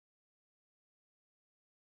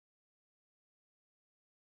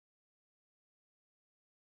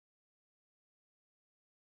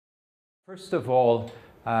First of all,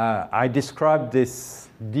 I described this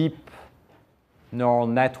deep neural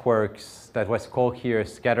networks that was called here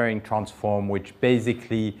scattering transform, which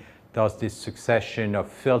basically does this succession of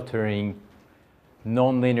filtering,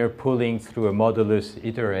 nonlinear pooling through a modulus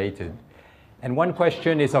iterated. And one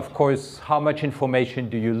question is, of course, how much information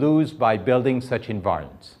do you lose by building such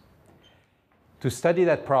invariants? To study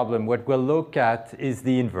that problem, what we'll look at is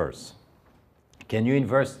the inverse. Can you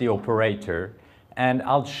inverse the operator? And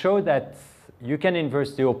I'll show that you can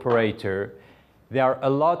inverse the operator. There are a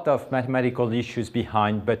lot of mathematical issues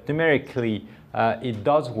behind, but numerically it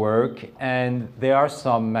does work, and there are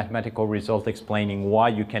some mathematical results explaining why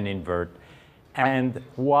you can invert and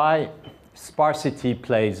why sparsity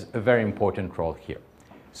plays a very important role here.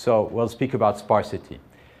 So we'll speak about sparsity.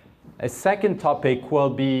 A second topic will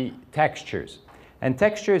be textures. And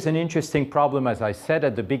texture is an interesting problem, as I said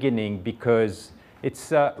at the beginning, because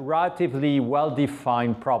it's a relatively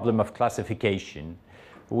well-defined problem of classification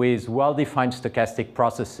with well-defined stochastic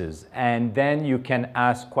processes. And then you can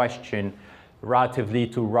ask questions relatively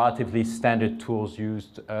to relatively standard tools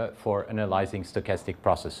used for analyzing stochastic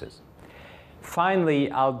processes.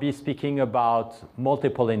 Finally, I'll be speaking about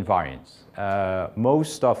multiple invariants.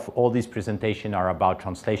 Most of all these presentations are about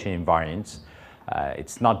translation invariants.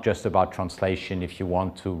 It's not just about translation. If you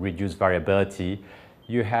want to reduce variability,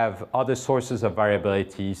 you have other sources of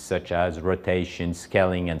variability, such as rotation,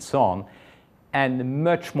 scaling, and so on, and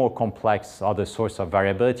much more complex other source of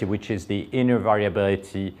variability, which is the inner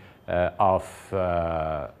variability of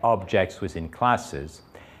objects within classes.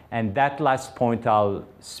 And that last point, I'll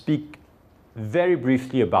speak very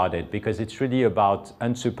briefly about it, because it's really about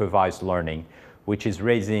unsupervised learning, which is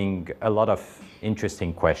raising a lot of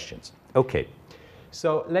interesting questions. Okay.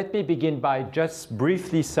 So let me begin by just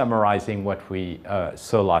briefly summarizing what we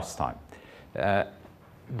saw last time.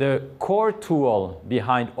 The core tool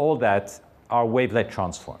behind all that are wavelet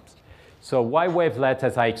transforms. So why wavelet,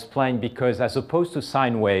 as I explained? Because as opposed to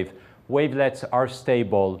sine wave, wavelets are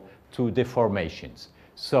stable to deformations.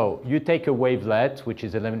 So you take a wavelet, which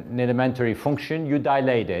is an elementary function, you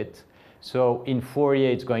dilate it. So in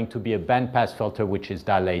Fourier, it's going to be a bandpass filter, which is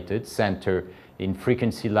dilated, center in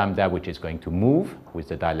frequency lambda, which is going to move with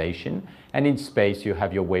the dilation. And in space, you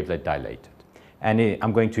have your wavelet dilated. And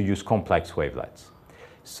I'm going to use complex wavelets.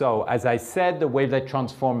 So as I said, the wavelet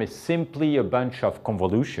transform is simply a bunch of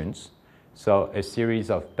convolutions, so a series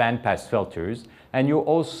of bandpass filters. And you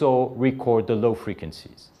also record the low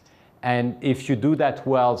frequencies. And if you do that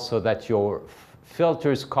well so that your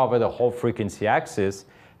filters cover the whole frequency axis,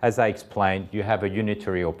 as I explained, you have a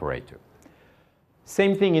unitary operator.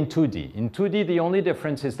 Same thing in 2D. In 2D, the only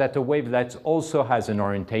difference is that the wavelet also has an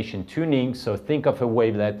orientation tuning. So think of a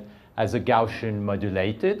wavelet as a Gaussian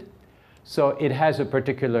modulated. So it has a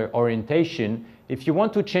particular orientation. If you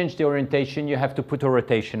want to change the orientation, you have to put a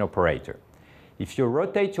rotation operator. If you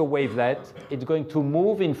rotate your wavelet, it's going to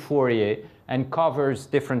move in Fourier and covers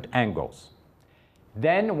different angles.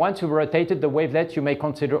 Then, once you've rotated the wavelet, you may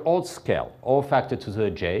consider all scale, all factor to the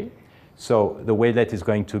j. So the wavelet is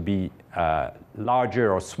going to be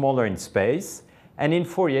larger or smaller in space. And in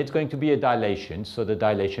Fourier, it's going to be a dilation. So the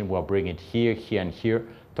dilation will bring it here, here, and here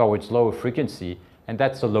towards lower frequency. And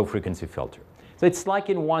that's a low frequency filter. So it's like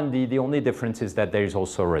in 1D. The only difference is that there is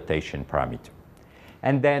also a rotation parameter.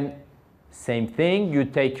 And then same thing. You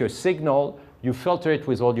take your signal, you filter it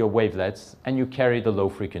with all your wavelets, and you carry the low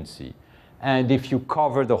frequency. And if you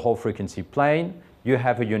cover the whole frequency plane, you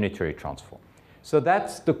have a unitary transform. So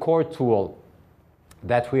that's the core tool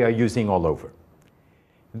that we are using all over.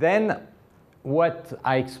 Then what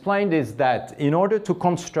I explained is that in order to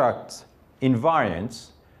construct invariants,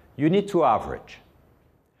 you need to average.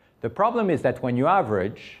 The problem is that when you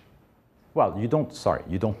average, well, you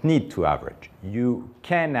don't need to average. You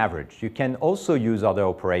can average. You can also use other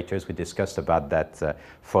operators. We discussed about that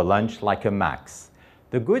for lunch, like a max.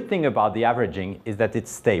 The good thing about the averaging is that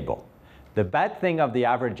it's stable. The bad thing of the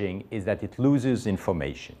averaging is that it loses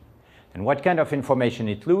information. And what kind of information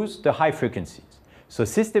it loses? The high frequencies. So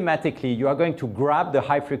systematically, you are going to grab the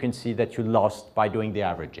high frequency that you lost by doing the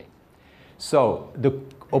averaging. So the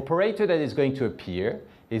operator that is going to appear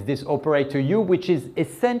is this operator U, which is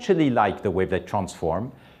essentially like the wavelet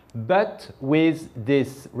transform, but with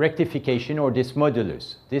this rectification or this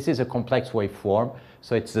modulus. This is a complex waveform,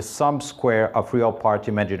 so it's the sum square of real part,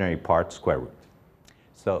 imaginary part, square root.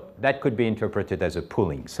 So that could be interpreted as a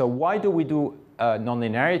pooling. So why do we do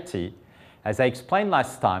nonlinearity? As I explained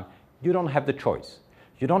last time, you don't have the choice.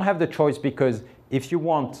 You don't have the choice because if you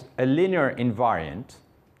want a linear invariant,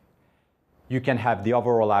 you can have the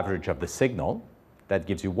overall average of the signal. That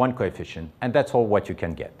gives you one coefficient, and that's all what you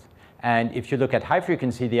can get. And if you look at high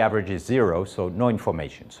frequency, the average is 0, so no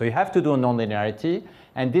information. So you have to do a nonlinearity.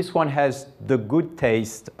 And this one has the good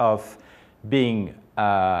taste of being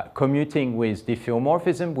commuting with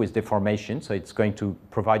diffeomorphism, with deformation. So it's going to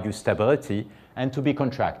provide you stability and to be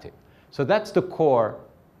contracted. So that's the core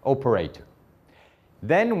operator.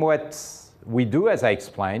 Then what we do, as I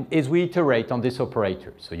explained, is we iterate on this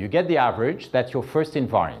operator. So you get the average, that's your first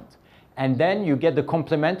invariant. And then you get the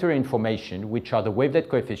complementary information, which are the wavelet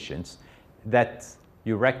coefficients that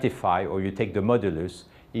you rectify or you take the modulus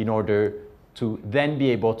in order to then be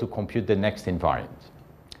able to compute the next invariant.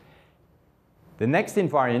 The next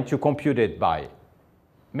invariant, you compute it by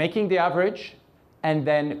making the average and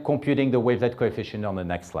then computing the wavelet coefficient on the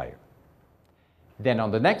next layer. Then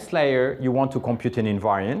on the next layer, you want to compute an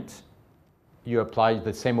invariant. You apply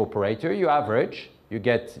the same operator, you average, you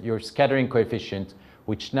get your scattering coefficient,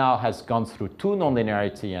 which now has gone through two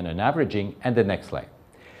nonlinearity and an averaging, and the next layer.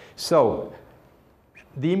 So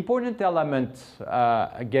the important element,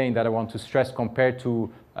 again, that I want to stress compared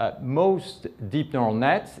to most deep neural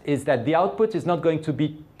nets is that the output is not going to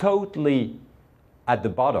be totally at the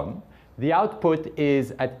bottom. The output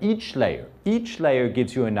is at each layer. Each layer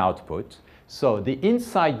gives you an output. So the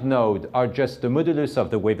inside node are just the modulus of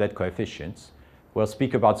the wavelet coefficients. We'll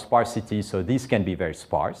speak about sparsity, so these can be very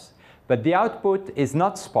sparse. But the output is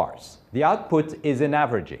not sparse. The output is an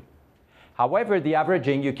averaging. However, the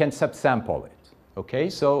averaging, you can subsample it. Okay,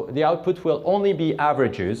 so the output will only be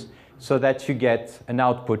averages so that you get an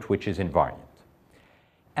output which is invariant.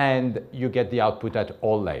 And you get the output at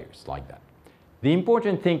all layers like that. The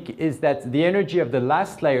important thing is that the energy of the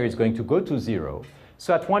last layer is going to go to 0.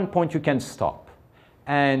 So at one point you can stop.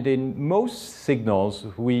 And in most signals,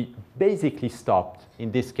 we basically stopped,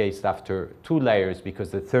 in this case, after 2 layers because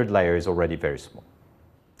the third layer is already very small.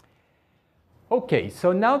 Okay,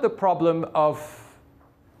 so now the problem of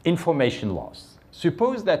information loss.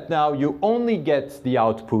 Suppose that now you only get the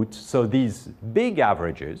output, so these big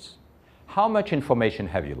averages. How much information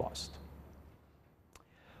have you lost?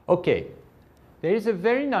 Okay, there is a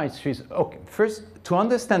very nice reason. Okay, first, to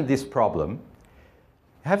understand this problem,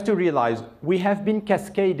 you have to realize we have been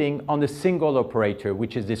cascading on a single operator,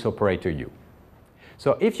 which is this operator U.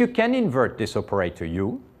 So if you can invert this operator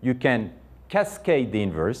U, you can cascade the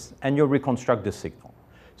inverse, and you'll reconstruct the signal.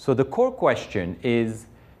 So the core question is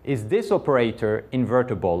this operator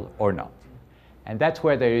invertible or not? And that's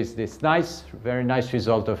where there is this nice, very nice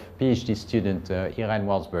result of PhD student Irene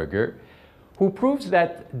Walsberger, who proves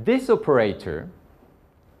that this operator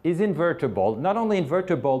is invertible, not only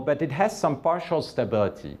invertible, but it has some partial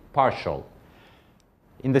stability, partial,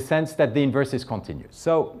 in the sense that the inverse is continuous.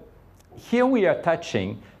 So here we are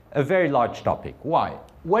touching a very large topic. Why?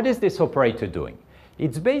 What is this operator doing?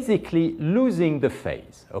 It's basically losing the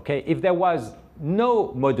phase, okay? If there was no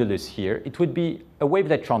modulus here, it would be a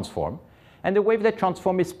wavelet transform, and the wavelet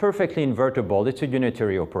transform is perfectly invertible. It's a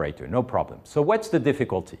unitary operator, no problem. So what's the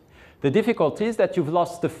difficulty? The difficulty is that you've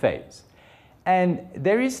lost the phase. And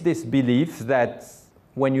there is this belief that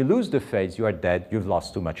when you lose the phase, you are dead, you've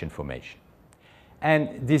lost too much information.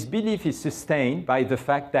 And this belief is sustained by the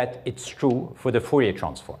fact that it's true for the Fourier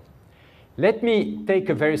transform. Let me take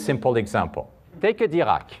a very simple example. Take a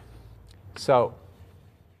Dirac. So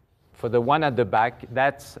for the one at the back,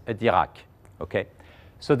 that's a Dirac, okay?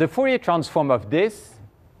 So the Fourier transform of this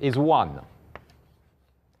is 1.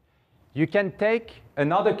 You can take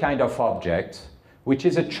another kind of object, which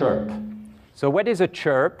is a chirp. So what is a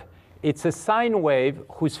chirp? It's a sine wave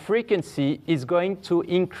whose frequency is going to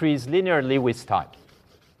increase linearly with time.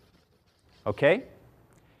 Okay?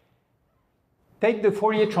 Take the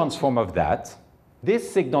Fourier transform of that.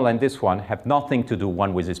 This signal and this one have nothing to do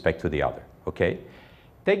one with respect to the other. Okay?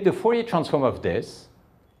 Take the Fourier transform of this,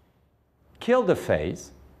 kill the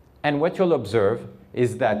phase, and what you'll observe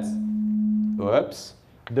is that, whoops,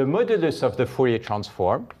 the modulus of the Fourier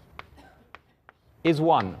transform is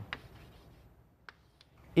 1.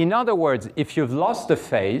 In other words, if you've lost a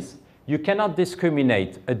phase, you cannot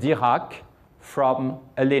discriminate a Dirac from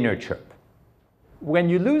a linear chirp. When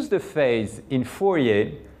you lose the phase in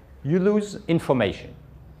Fourier, you lose information.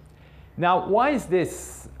 Now, why is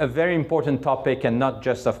this a very important topic and not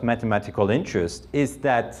just of mathematical interest? Is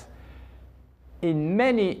that in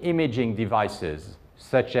many imaging devices,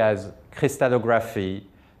 such as crystallography,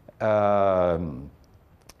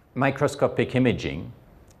 microscopic imaging,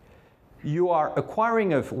 you are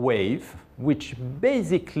acquiring a wave which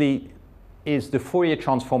basically is the Fourier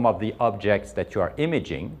transform of the objects that you are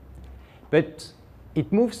imaging, but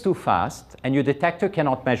it moves too fast and your detector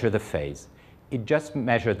cannot measure the phase. It just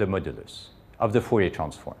measures the modulus of the Fourier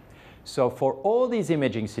transform. So for all these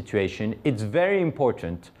imaging situations, it's very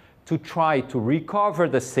important to try to recover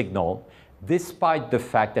the signal despite the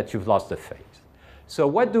fact that you've lost the phase. So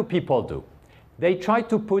what do people do? They try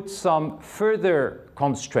to put some further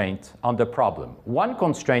constraint on the problem. One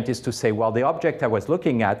constraint is to say, well, the object I was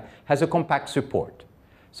looking at has a compact support.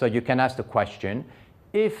 So you can ask the question,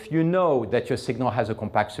 if you know that your signal has a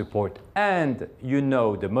compact support and you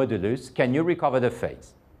know the modulus, can you recover the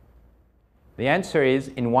phase? The answer is,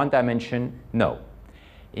 in one dimension, no.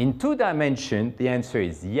 In two dimensions, the answer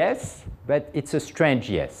is yes, but it's a strange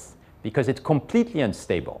yes, because it's completely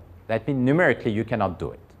unstable. That means numerically you cannot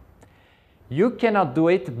do it. You cannot do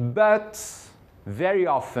it, but very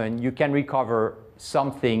often you can recover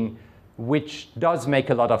something which does make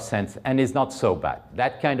a lot of sense and is not so bad.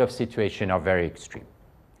 That kind of situation are very extreme.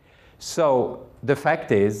 So the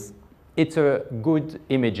fact is, it's a good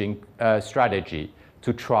imaging strategy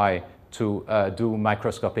to try to do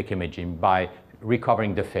microscopic imaging by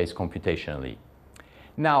recovering the phase computationally.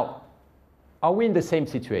 Now, are we in the same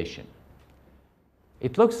situation?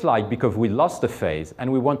 It looks like because we lost the phase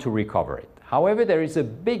and we want to recover it. However, there is a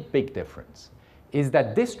big, big difference, is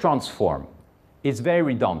that this transform is very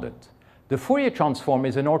redundant. The Fourier transform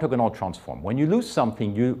is an orthogonal transform. When you lose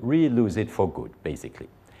something, you really lose it for good, basically.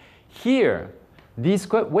 Here, these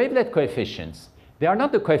wavelet coefficients, they are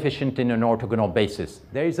not the coefficient in an orthogonal basis.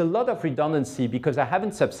 There is a lot of redundancy because I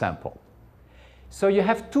haven't subsampled. So you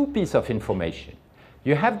have two pieces of information.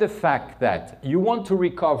 You have the fact that you want to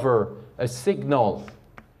recover a signal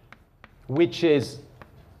which is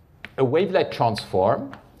a wavelet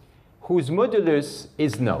transform whose modulus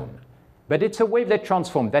is known. But it's a wavelet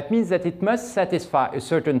transform. That means that it must satisfy a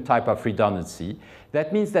certain type of redundancy.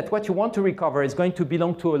 That means that what you want to recover is going to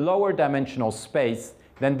belong to a lower dimensional space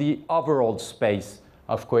than the overall space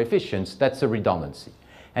of coefficients. That's a redundancy.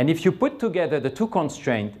 And if you put together the two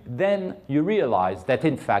constraints, then you realize that,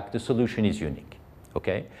 in fact, the solution is unique.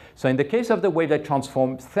 Okay? So in the case of the wavelet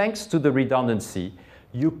transform, thanks to the redundancy,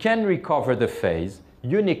 you can recover the phase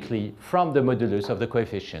uniquely from the modulus of the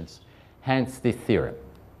coefficients, hence the theorem.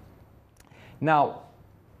 Now,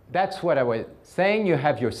 that's what I was saying. You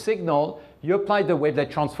have your signal. You apply the wavelet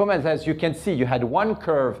transform. As you can see, you had one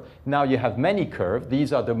curve. Now you have many curves.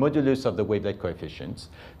 These are the modulus of the wavelet coefficients.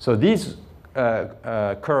 So these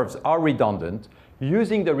curves are redundant.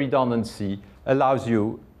 Using the redundancy allows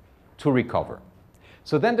you to recover.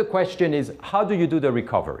 So then the question is, how do you do the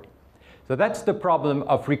recovery? So that's the problem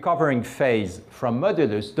of recovering phase from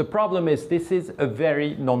modulus. The problem is this is a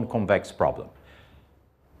very non-convex problem.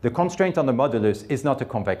 The constraint on the modulus is not a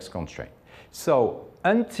convex constraint. So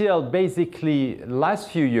until basically last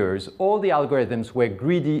few years, all the algorithms were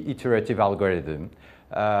greedy iterative algorithms,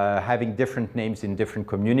 having different names in different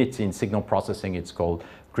communities. In signal processing, it's called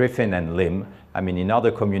Griffin and Lim. I mean, in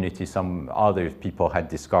other communities, some other people had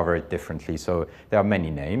discovered it differently, so there are many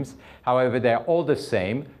names. However, they're all the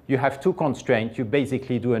same. You have two constraints. You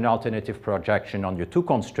basically do an alternative projection on your two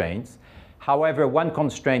constraints. However, one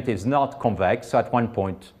constraint is not convex, so at one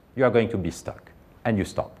point, you are going to be stuck, and you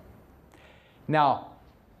stop. Now,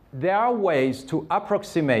 there are ways to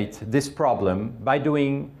approximate this problem by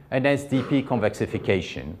doing an SDP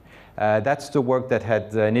convexification. That's the work that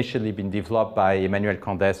had initially been developed by Emmanuel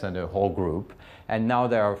Candes and a whole group. And now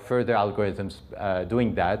there are further algorithms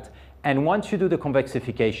doing that. And once you do the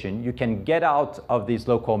convexification, you can get out of these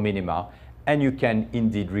local minima, and you can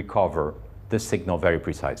indeed recover the signal very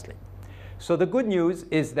precisely. So the good news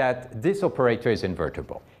is that this operator is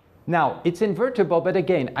invertible. Now, it's invertible, but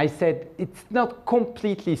again, I said it's not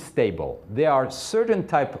completely stable. There are certain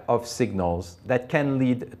types of signals that can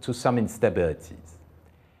lead to some instabilities.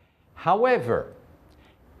 However,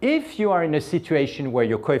 if you are in a situation where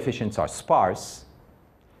your coefficients are sparse,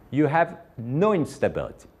 you have no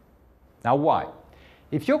instability. Now, why?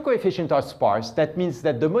 If your coefficients are sparse, that means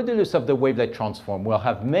that the modulus of the wavelet transform will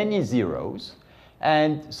have many zeros,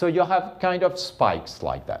 and so you'll have kind of spikes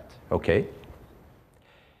like that, okay?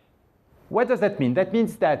 What does that mean? That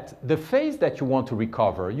means that the phase that you want to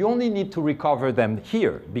recover, you only need to recover them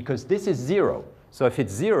here, because this is 0. So if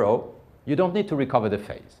it's 0, you don't need to recover the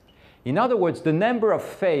phase. In other words, the number of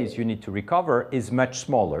phase you need to recover is much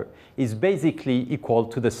smaller, is basically equal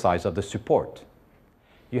to the size of the support.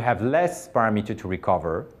 You have less parameter to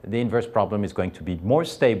recover, the inverse problem is going to be more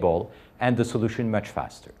stable, and the solution much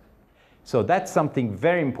faster. So that's something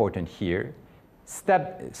very important here.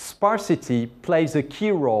 Sparsity plays a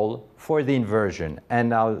key role for the inversion,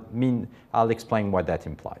 and I'll explain what that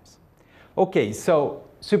implies. Okay, so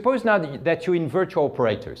suppose now that you invert your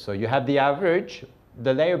operator. So you have the average,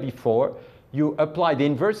 the layer before, you apply the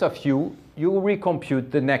inverse of u, you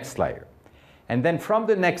recompute the next layer. And then from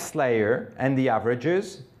the next layer and the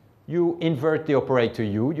averages, you invert the operator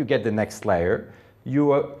u, you get the next layer.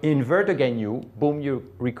 You invert again u, boom, you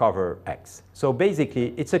recover x. So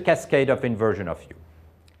basically, it's a cascade of inversion of u.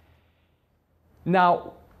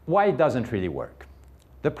 Now, why it doesn't really work?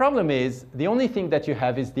 The problem is, the only thing that you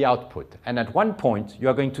have is the output. And at one point, you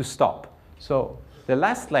are going to stop. So the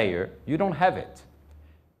last layer, you don't have it.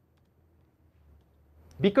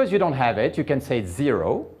 Because you don't have it, you can say it's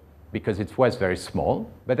 0, because it was very small.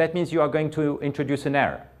 But that means you are going to introduce an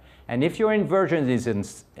error. And if your inversion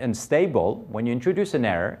is unstable, when you introduce an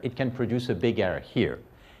error, it can produce a big error here.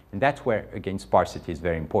 And that's where, again, sparsity is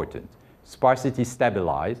very important. Sparsity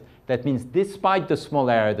stabilized. That means despite the small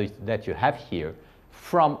error that you have here,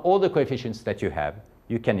 from all the coefficients that you have,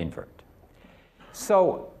 you can invert.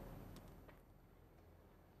 So,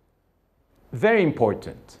 very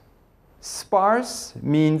important. Sparse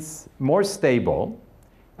means more stable.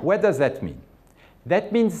 What does that mean?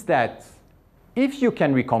 That means that if you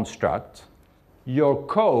can reconstruct your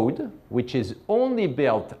code, which is only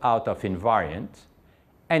built out of invariant,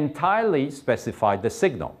 entirely specify the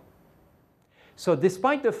signal. So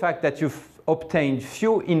despite the fact that you've obtained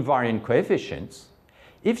few invariant coefficients,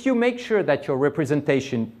 if you make sure that your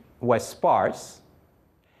representation was sparse,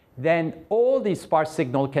 then all these sparse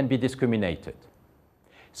signals can be discriminated.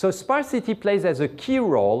 So sparsity plays as a key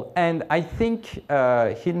role, and I think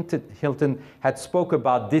Hilton had spoke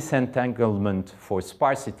about disentanglement for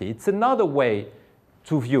sparsity. It's another way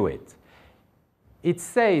to view it. It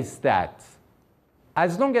says that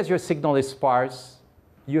as long as your signal is sparse,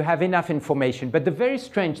 you have enough information. But the very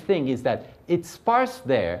strange thing is that it's sparse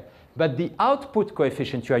there, but the output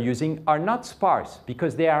coefficients you are using are not sparse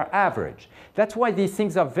because they are average. That's why these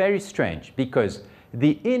things are very strange, because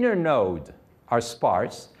the inner node are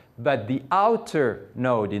sparse, but the outer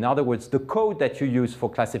node, in other words, the code that you use for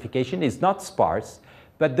classification is not sparse,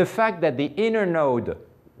 but the fact that the inner node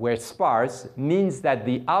were sparse means that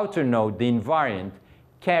the outer node, the invariant,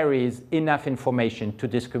 carries enough information to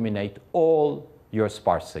discriminate all your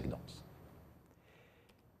sparse signals.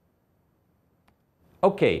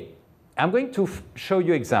 Okay, I'm going to show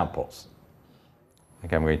you examples.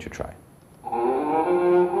 Okay, I'm going to try.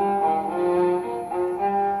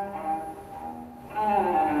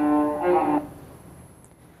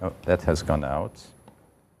 Oh, that has gone out.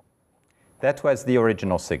 That was the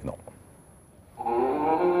original signal.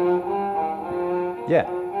 Yeah.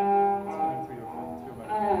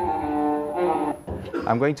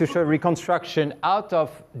 I'm going to show reconstruction out of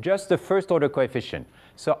just the first order coefficient.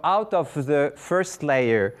 So out of the first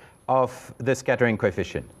layer of the scattering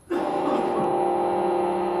coefficient.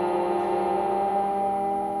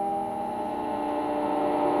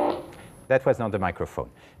 That was not the microphone.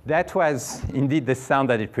 That was indeed the sound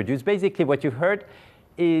that it produced. Basically, what you heard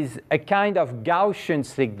is a kind of Gaussian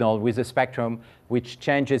signal with a spectrum which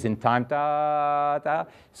changes in time. Da, da.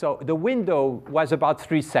 So the window was about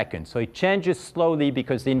 3 seconds. So it changes slowly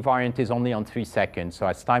because the invariant is only on 3 seconds. So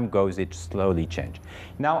as time goes, it slowly changes.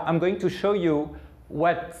 Now, I'm going to show you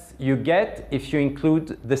what you get if you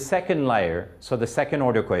include the second layer, so the second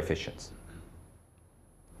order coefficients.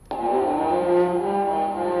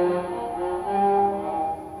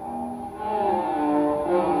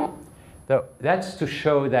 So that's to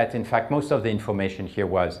show that, in fact, most of the information here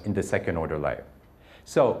was in the second order layer.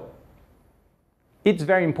 So it's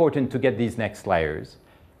very important to get these next layers.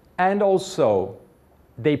 And also,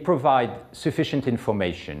 they provide sufficient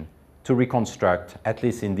information to reconstruct, at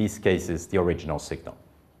least in these cases, the original signal.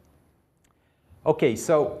 OK,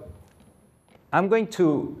 so I'm going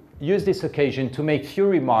to use this occasion to make few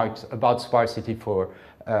remarks about sparsity for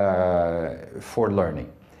learning.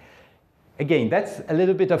 Again, that's a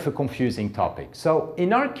little bit of a confusing topic. So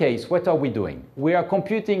in our case, what are we doing? We are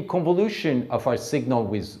computing convolution of our signal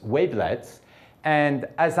with wavelets. And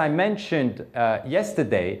as I mentioned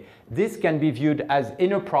yesterday, this can be viewed as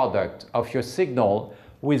inner product of your signal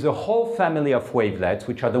with a whole family of wavelets,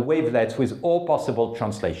 which are the wavelets with all possible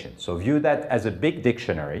translations. So view that as a big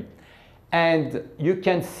dictionary. And you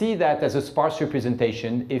can see that as a sparse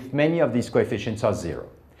representation if many of these coefficients are 0.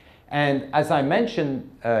 And as I mentioned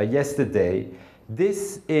yesterday,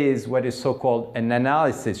 this is what is so-called an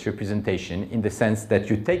analysis representation in the sense that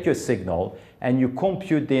you take your signal and you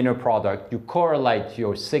compute the inner product, you correlate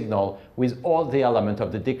your signal with all the elements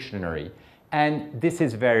of the dictionary. And this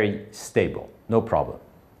is very stable, no problem.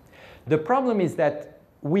 The problem is that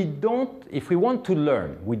we don't, if we want to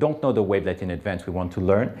learn, we don't know the wavelet in advance, we want to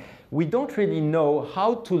learn, we don't really know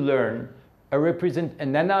how to learn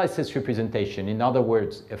an analysis representation, in other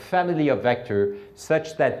words, a family of vectors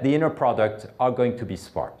such that the inner products are going to be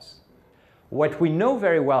sparse. What we know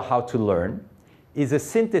very well how to learn is a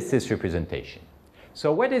synthesis representation.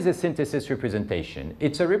 So what is a synthesis representation?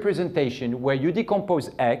 It's a representation where you decompose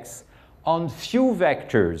X on few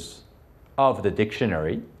vectors of the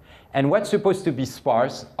dictionary, and what's supposed to be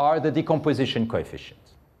sparse are the decomposition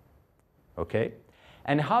coefficients. Okay?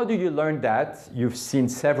 And how do you learn that? You've seen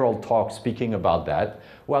several talks speaking about that.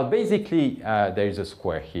 Well, basically, there's a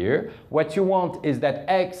square here. What you want is that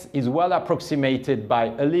X is well approximated by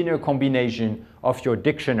a linear combination of your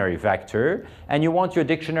dictionary vector, and you want your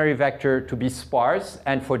dictionary vector to be sparse,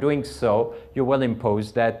 and for doing so, you will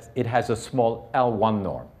impose that it has a small L1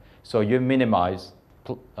 norm. So you minimize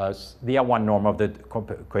the L1 norm of the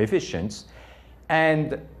coefficients,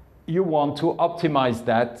 and you want to optimize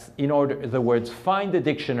that in other words, find the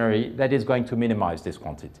dictionary that is going to minimize this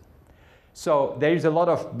quantity. So there is a lot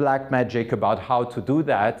of black magic about how to do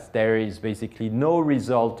that. There is basically no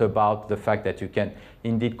result about the fact that you can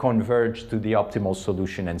indeed converge to the optimal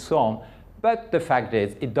solution and so on. But the fact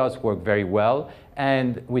is, it does work very well.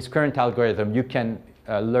 And with current algorithm, you can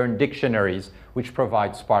learn dictionaries which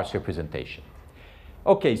provide sparse representation.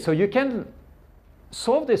 OK, so you can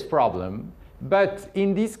solve this problem. But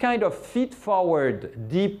in this kind of feed-forward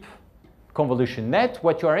deep convolution net,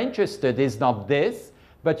 what you are interested in is not this,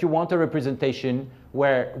 but you want a representation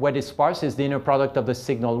where what is sparse is the inner product of the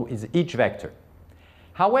signal is each vector.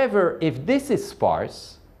 However, if this is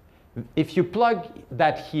sparse, if you plug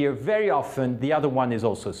that here, very often the other one is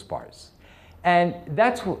also sparse. And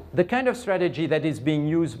that's the kind of strategy that is being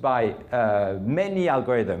used by many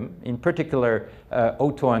algorithms, in particular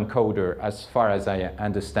autoencoder, as far as I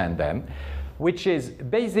understand them, which is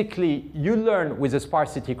basically you learn with a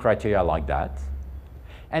sparsity criteria like that,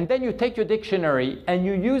 and then you take your dictionary and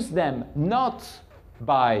you use them not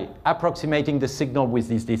by approximating the signal with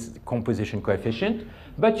this decomposition coefficient,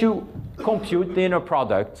 but you compute the inner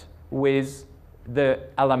product with the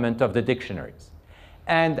element of the dictionaries.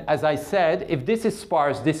 And as I said, if this is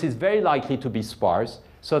sparse, this is very likely to be sparse,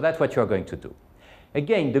 so that's what you're going to do.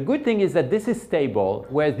 Again, the good thing is that this is stable,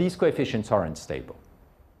 where these coefficients are unstable.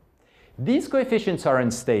 These coefficients are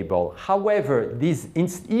unstable. However,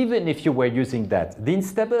 even if you were using that, the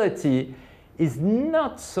instability is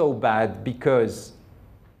not so bad because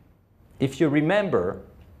if you remember,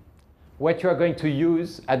 what you are going to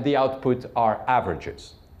use at the output are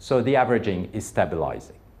averages. So the averaging is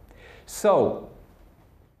stabilizing. So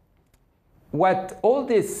what all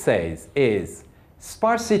this says is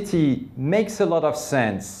sparsity makes a lot of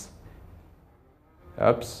sense.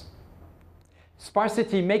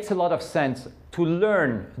 Sparsity makes a lot of sense to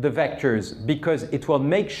learn the vectors because it will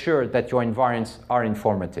make sure that your invariants are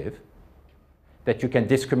informative, that you can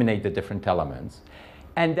discriminate the different elements.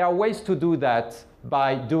 And there are ways to do that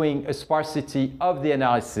by doing a sparsity of the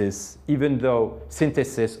analysis, even though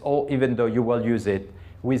synthesis, or even though you will use it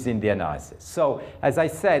within the analysis. So as I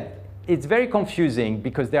said, it's very confusing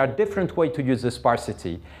because there are different ways to use the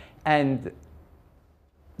sparsity. And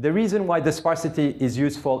the reason why the sparsity is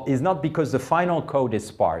useful is not because the final code is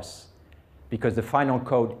sparse, because the final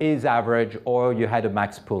code is average or you had a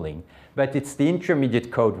max pooling, but it's the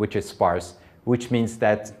intermediate code which is sparse, which means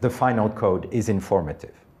that the final code is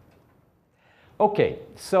informative. OK,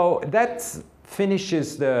 so that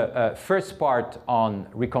finishes the first part on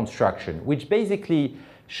reconstruction, which basically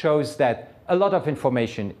shows that a lot of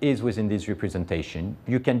information is within this representation.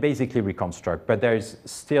 You can basically reconstruct, but there's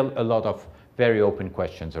still a lot of very open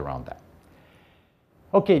questions around that.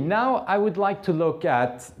 OK, now I would like to look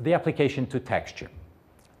at the application to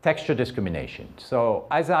texture discrimination. So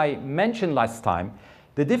as I mentioned last time,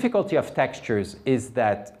 the difficulty of textures is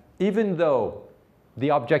that even though the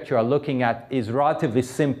object you are looking at is relatively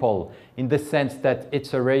simple in the sense that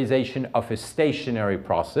it's a realization of a stationary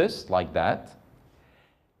process like that,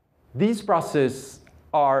 these processes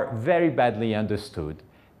are very badly understood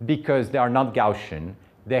because they are not Gaussian.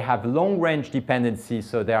 They have long-range dependencies,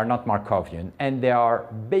 so they are not Markovian, and there are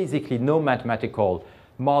basically no mathematical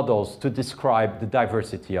models to describe the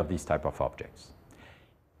diversity of these type of objects.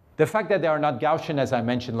 The fact that they are not Gaussian, as I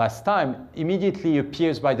mentioned last time, immediately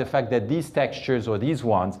appears by the fact that these textures, or these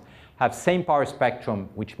ones, have same power spectrum,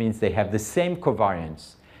 which means they have the same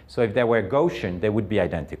covariance. So if they were Gaussian, they would be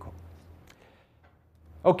identical.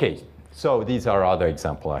 OK, so these are other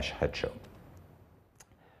examples I had shown.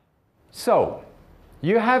 So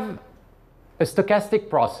you have a stochastic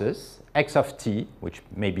process, x of t, which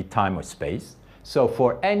may be time or space. So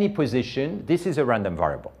for any position, this is a random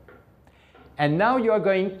variable. And now you are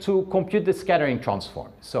going to compute the scattering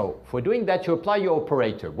transform. So for doing that, you apply your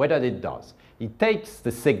operator. What that it does? It takes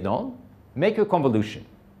the signal, make a convolution.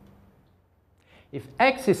 If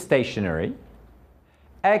x is stationary,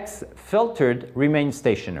 x filtered remains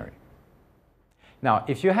stationary. Now,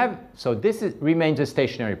 if you have, so this remains a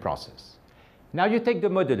stationary process. Now you take the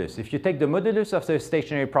modulus. If you take the modulus of the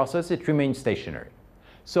stationary process, it remains stationary.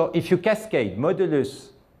 So if you cascade modulus,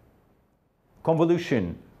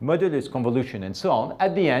 convolution, and so on,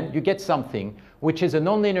 at the end, you get something which is a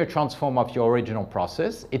nonlinear transform of your original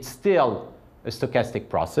process. It's still a stochastic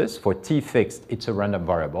process. For t fixed, it's a random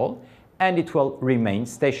variable, and it will remain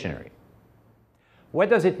stationary. What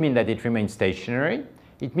does it mean that it remains stationary?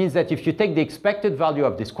 It means that if you take the expected value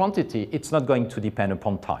of this quantity, it's not going to depend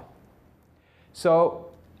upon time.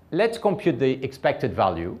 So let's compute the expected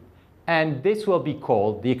value, and this will be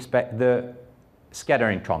called the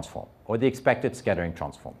scattering transform, or the expected scattering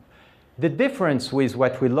transform. The difference with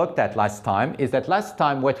what we looked at last time is that last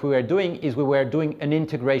time what we were doing is we were doing an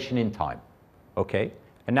integration in time, okay?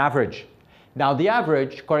 An average. Now the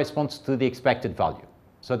average corresponds to the expected value.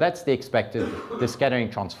 So that's the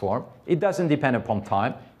scattering transform. It doesn't depend upon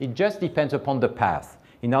time. It just depends upon the path.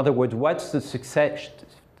 In other words, what's the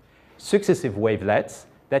successive wavelets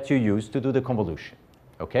that you use to do the convolution,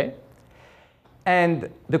 okay?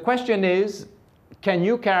 And the question is, can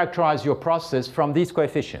you characterize your process from these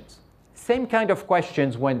coefficients? Same kind of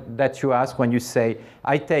questions that you ask when you say,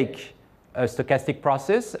 I take a stochastic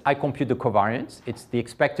process, I compute the covariance. It's the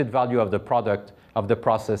expected value of the product of the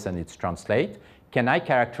process and its translate. Can I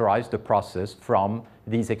characterize the process from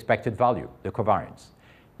these expected value, the covariance?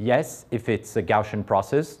 Yes, if it's a Gaussian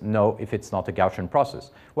process. No, if it's not a Gaussian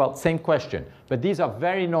process. Well, same question, but these are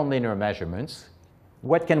very nonlinear measurements.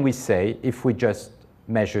 What can we say if we just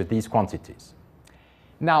measure these quantities?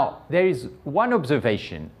 Now, there is one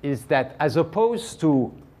observation, is that as opposed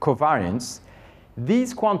to covariance,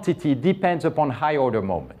 this quantity depends upon high-order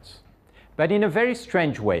moments. But in a very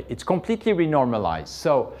strange way, it's completely renormalized.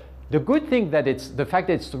 So the good thing that the fact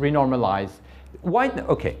that it's renormalized,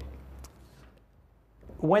 okay.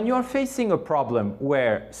 When you're facing a problem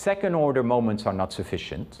where second-order moments are not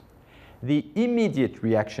sufficient, the immediate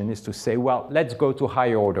reaction is to say, well, let's go to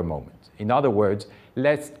higher-order moments. In other words,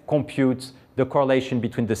 let's compute the correlation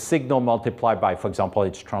between the signal multiplied by, for example,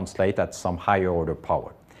 its translate at some higher-order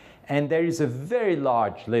power. And there is a very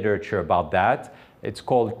large literature about that. It's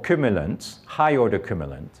called cumulant, high-order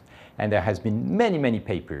cumulant. And there has been many, many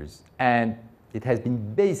papers, and it has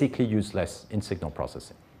been basically useless in signal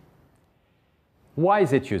processing. Why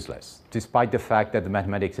is it useless, despite the fact that the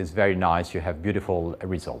mathematics is very nice, you have beautiful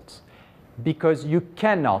results? Because you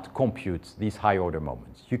cannot compute these high-order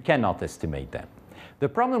moments. You cannot estimate them. The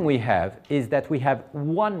problem we have is that we have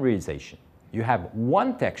one realization. You have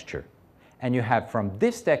one texture, and you have from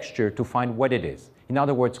this texture to find what it is. In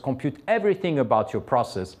other words, compute everything about your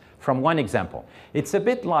process from one example. It's a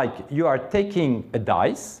bit like you are taking a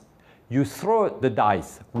dice, you throw the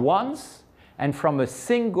dice once, and from a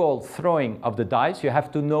single throwing of the dice, you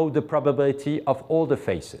have to know the probability of all the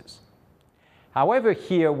faces. However,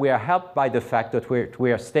 here we are helped by the fact that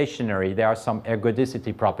we are stationary. There are some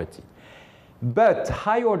ergodicity property. But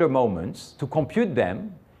high-order moments, to compute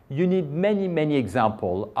them, you need many, many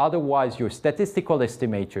examples. Otherwise, your statistical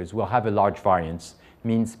estimators will have a large variance,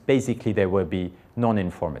 means basically they will be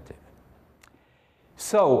non-informative.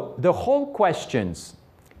 So the whole questions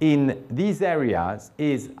in these areas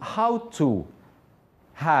is how to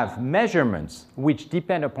have measurements which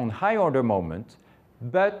depend upon high-order moment,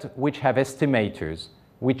 but which have estimators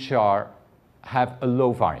which have a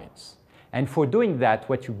low variance. And for doing that,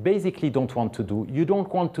 what you basically don't want to do, you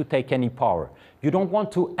don't want to take any power. You don't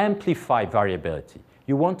want to amplify variability.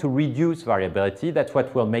 You want to reduce variability. That's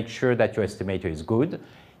what will make sure that your estimator is good.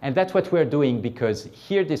 And that's what we're doing, because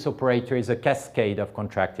here this operator is a cascade of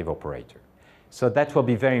contractive operator. So that will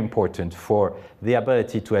be very important for the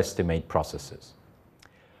ability to estimate processes.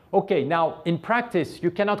 Okay, now in practice,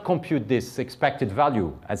 you cannot compute this expected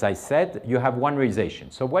value. As I said, you have one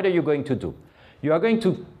realization. So what are you going to do? You are going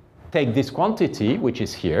to take this quantity, which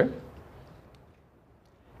is here,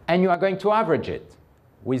 and you are going to average it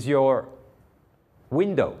with your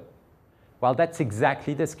window. Well, that's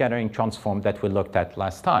exactly the scattering transform that we looked at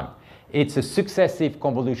last time. It's a successive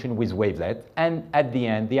convolution with wavelet, and at the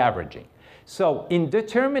end, the averaging. So in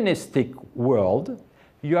deterministic world,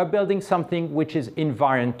 you are building something which is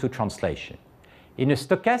invariant to translation. In a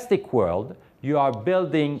stochastic world, you are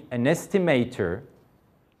building an estimator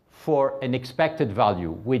for an expected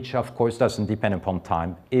value, which of course doesn't depend upon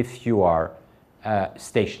time if you are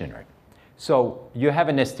stationary. So you have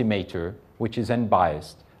an estimator which is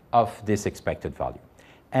unbiased of this expected value.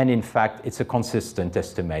 And in fact, it's a consistent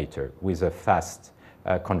estimator with a fast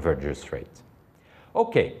convergence rate.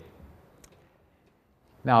 Okay.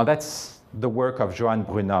 Now that's the work of Johan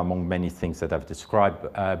Brunner, among many things that I've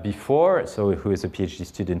described before, so who is a PhD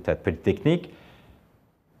student at Polytechnique.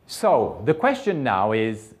 So the question now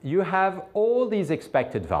is, you have all these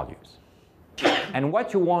expected values. And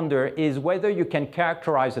what you wonder is whether you can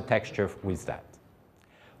characterize a texture with that.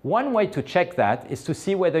 One way to check that is to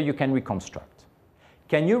see whether you can reconstruct.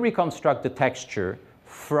 Can you reconstruct the texture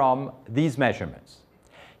from these measurements?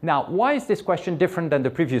 Now, why is this question different than the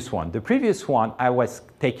previous one? The previous one, I was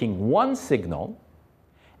taking one signal,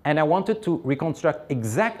 and I wanted to reconstruct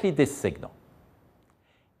exactly this signal.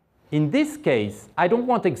 In this case, I don't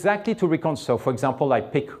want exactly to reconstruct. So, for example, I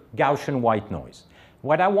pick Gaussian white noise.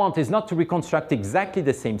 What I want is not to reconstruct exactly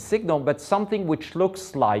the same signal, but something which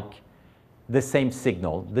looks like the same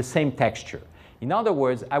signal, the same texture. In other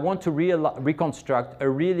words, I want to reconstruct a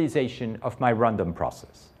realization of my random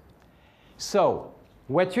process. So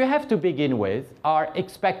what you have to begin with are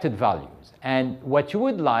expected values. And what you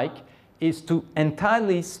would like is to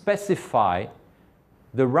entirely specify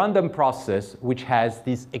the random process which has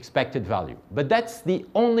this expected value. But that's the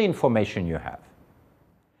only information you have.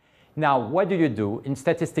 Now, what do you do? In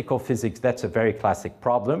statistical physics, that's a very classic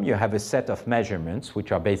problem. You have a set of measurements,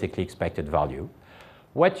 which are basically expected value.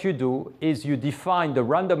 What you do is you define the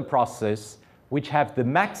random process which have the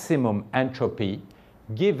maximum entropy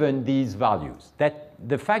given these values.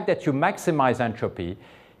 The fact that you maximize entropy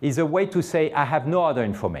is a way to say, I have no other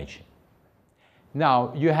information.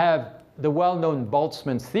 Now, you have the well-known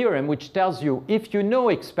Boltzmann's theorem, which tells you if you know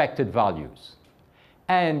expected values,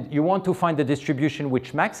 and you want to find a distribution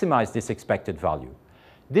which maximizes this expected value,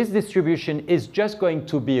 this distribution is just going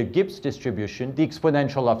to be a Gibbs distribution, the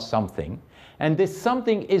exponential of something. And this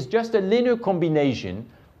something is just a linear combination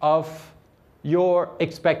of your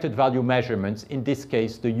expected value measurements, in this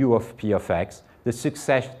case, the U of P of x, the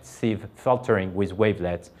successive filtering with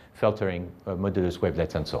wavelets, filtering modulus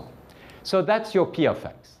wavelets, and so on. So that's your P of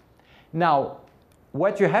x. Now,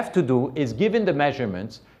 what you have to do is, given the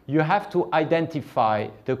measurements, you have to identify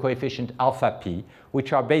the coefficient alpha p,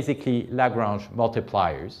 which are basically Lagrange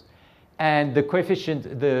multipliers. And the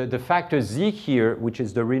coefficient, the factor z here, which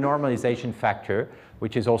is the renormalization factor,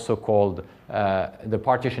 which is also called the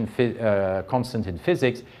partition constant in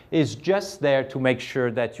physics, is just there to make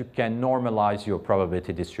sure that you can normalize your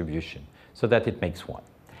probability distribution so that it makes 1.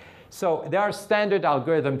 So there are standard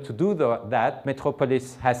algorithms to do that,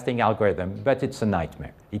 Metropolis-Hastings algorithm, but it's a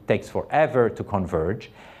nightmare. It takes forever to converge.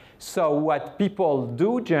 So what people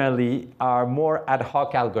do generally are more ad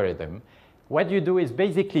hoc algorithms. What you do is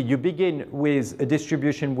basically you begin with a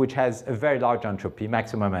distribution which has a very large entropy,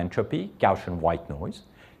 maximum entropy, Gaussian white noise.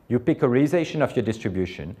 You pick a realization of your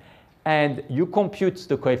distribution, and you compute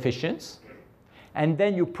the coefficients, and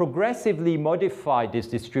then you progressively modify this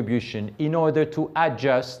distribution in order to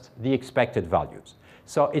adjust the expected values.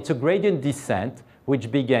 So it's a gradient descent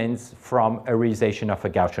which begins from a realization of a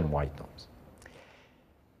Gaussian white noise.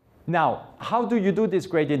 Now, how do you do this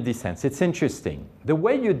gradient descent? It's interesting. The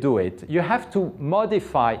way you do it, you have to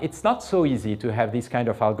modify. It's not so easy to have this kind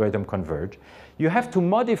of algorithm converge. You have to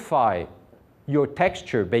modify your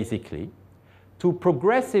texture, basically, to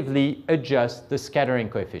progressively adjust the scattering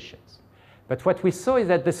coefficients. But what we saw is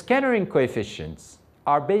that the scattering coefficients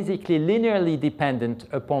are basically linearly dependent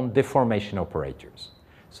upon deformation operators.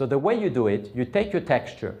 So the way you do it, you take your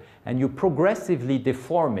texture and you progressively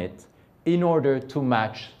deform it in order to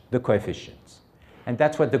match the coefficients. And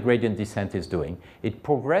that's what the gradient descent is doing. It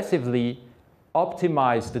progressively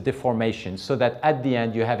optimizes the deformation so that at the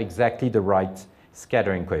end you have exactly the right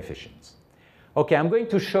scattering coefficients. Okay, I'm going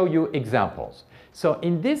to show you examples. So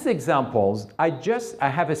in these examples, I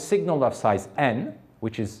have a signal of size n,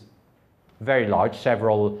 which is very large,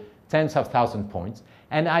 several tens of thousand points,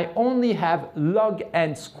 and I only have log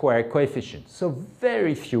n squared coefficients, so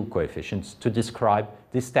very few coefficients to describe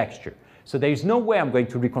this texture. So there is no way I'm going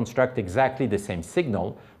to reconstruct exactly the same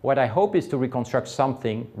signal. What I hope is to reconstruct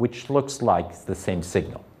something which looks like the same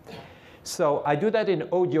signal. So I do that in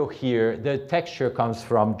audio here. The texture comes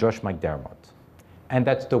from Josh McDermott. And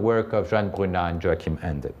that's the work of Joan Bruna and Joachim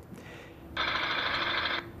Ende.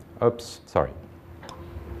 Oops, sorry.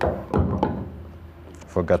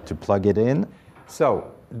 Forgot to plug it in.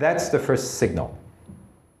 So that's the first signal.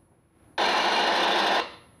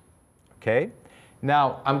 Okay.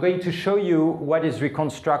 Now, I'm going to show you what is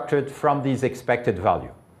reconstructed from these expected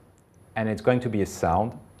value. And it's going to be a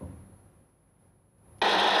sound.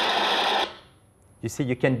 You see,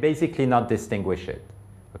 you can basically not distinguish it.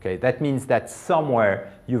 Okay? That means that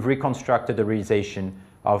somewhere you've reconstructed the realization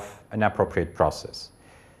of an appropriate process.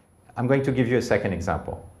 I'm going to give you a second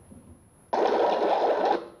example.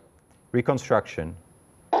 Reconstruction.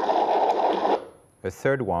 A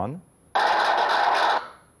third one.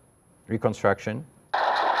 Reconstruction.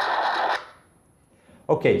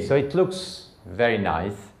 Okay, so it looks very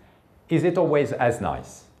nice. is it always as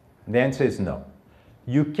nice? The answer is no.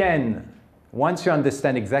 You can, once you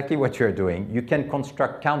understand exactly what you're doing, you can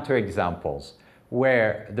construct counterexamples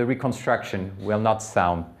where the reconstruction will not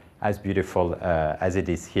sound as beautiful as it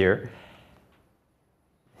is here.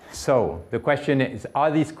 So the question is,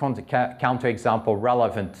 are these counterexamples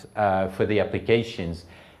relevant for the applications?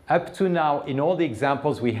 Up to now, in all the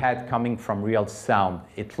examples we had coming from real sound,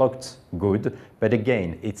 it looked good, but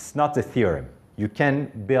again, it's not a theorem. You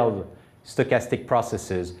can build stochastic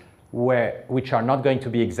processes which are not going to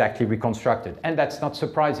be exactly reconstructed, and that's not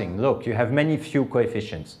surprising. Look, you have many few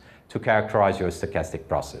coefficients to characterize your stochastic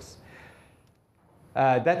process.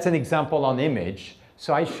 That's an example on image.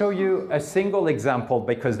 So I show you a single example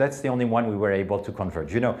because that's the only one we were able to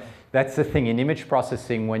converge. You know, that's the thing in image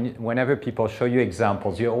processing, whenever people show you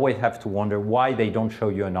examples, you always have to wonder why they don't show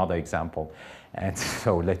you another example. And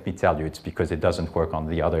so let me tell you, it's because it doesn't work on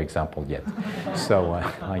the other example yet. So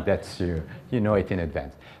like that's, you know it in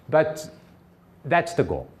advance. But that's the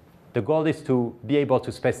goal. The goal is to be able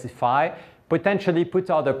to specify, potentially put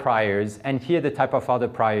other priors, and here the type of other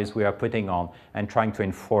priors we are putting on and trying to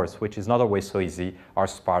enforce, which is not always so easy, are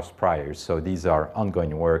sparse priors. So these are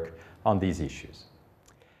ongoing work on these issues.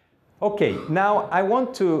 Okay, now I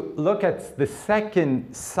want to look at the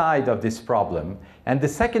second side of this problem, and the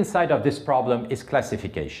second side of this problem is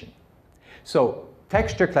classification. So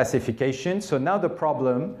texture classification, so now the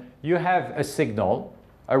problem, you have a signal,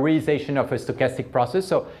 a realization of a stochastic process.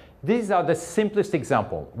 So these are the simplest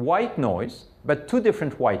example, white noise, but two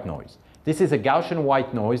different white noise. This is a Gaussian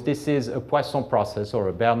white noise, this is a Poisson process or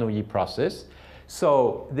a Bernoulli process.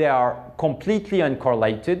 So they are completely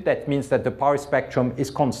uncorrelated. That means that the power spectrum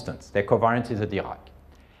is constant. Their covariance is a Dirac.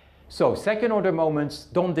 So second order moments,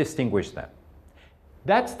 don't distinguish them.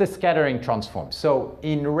 That's the scattering transform. So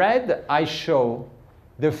in red, I show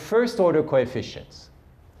the first order coefficients,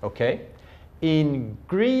 okay? In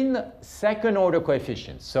green, second order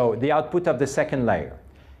coefficients, so the output of the second layer.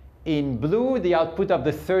 In blue, the output of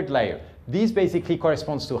the third layer. These basically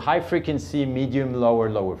corresponds to high frequency, medium,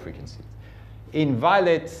 lower frequency. In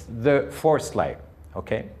violet, the fourth layer,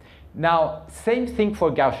 okay? Now, same thing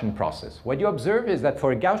for Gaussian process. What you observe is that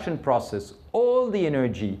for a Gaussian process, all the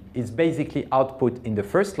energy is basically output in the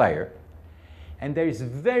first layer, and there is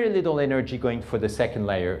very little energy going for the second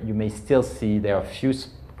layer. You may still see there are a few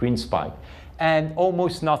green spikes, and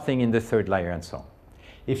almost nothing in the third layer and so on.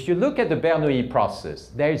 If you look at the Bernoulli process,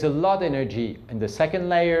 there is a lot of energy in the second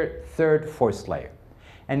layer, third, fourth layer.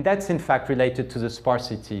 And that's in fact related to the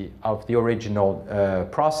sparsity of the original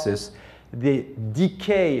process. The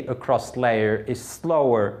decay across layer is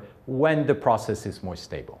slower when the process is more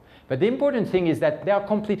stable. But the important thing is that they are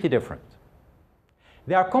completely different.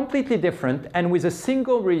 They are completely different, and with a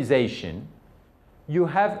single realization, you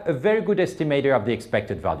have a very good estimator of the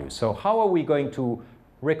expected value. So how are we going to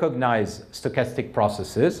recognize stochastic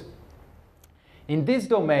processes? In this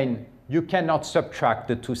domain, you cannot subtract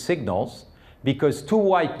the two signals, because two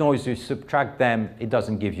white noise, you subtract them, it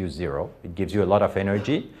doesn't give you zero. It gives you a lot of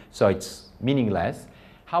energy, so it's meaningless.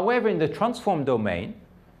 However, in the transform domain,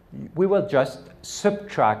 we will just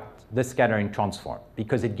subtract the scattering transform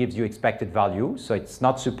because it gives you expected value, so it's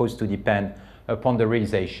not supposed to depend upon the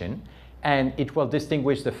realization. And it will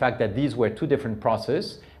distinguish the fact that these were two different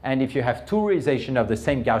processes, and if you have two realizations of the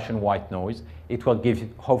same Gaussian white noise, it will give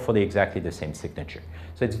hopefully exactly the same signature.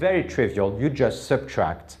 So it's very trivial. You just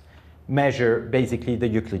subtract, measure basically the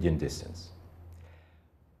Euclidean distance.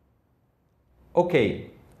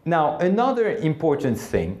 Okay, now another important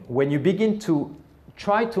thing, when you begin to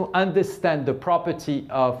try to understand the property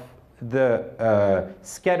of the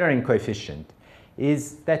scattering coefficient,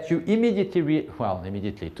 is that you immediately,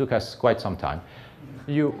 immediately, it took us quite some time,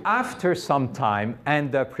 you after some time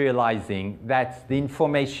end up realizing that the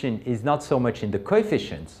information is not so much in the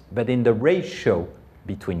coefficients, but in the ratio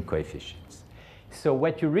between coefficients. So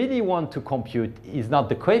what you really want to compute is not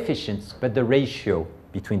the coefficients, but the ratio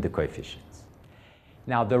between the coefficients.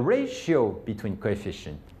 Now, the ratio between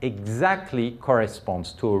coefficients exactly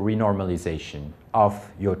corresponds to a renormalization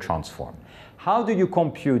of your transform. How do you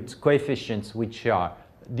compute coefficients which are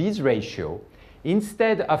these ratio?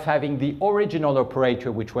 Instead of having the original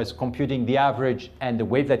operator, which was computing the average and the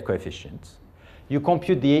wavelet coefficients, you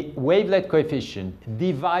compute the wavelet coefficient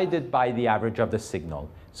divided by the average of the signal.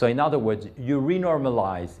 So in other words, you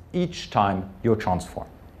renormalize each time you transform.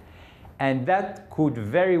 And that could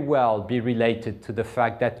very well be related to the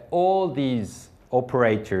fact that all these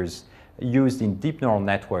operators used in deep neural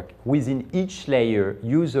network within each layer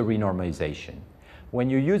use a renormalization. When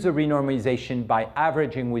you use a renormalization by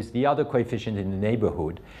averaging with the other coefficient in the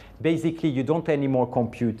neighborhood, basically you don't anymore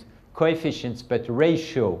compute coefficients, but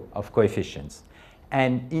ratio of coefficients.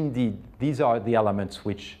 And indeed, these are the elements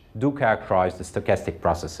which do characterize the stochastic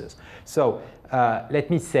processes. So let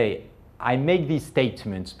me say, I make these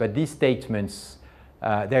statements, but these statements,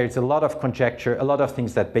 there's a lot of conjecture, a lot of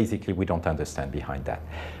things that basically we don't understand behind that.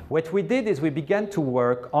 What we did is we began to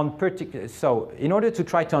work on particular, so in order to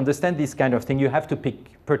try to understand this kind of thing, you have to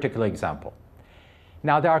pick particular example.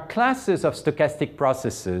 Now, there are classes of stochastic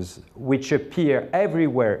processes which appear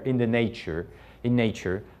everywhere in nature,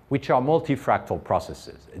 which are multifractal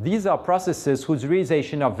processes. These are processes whose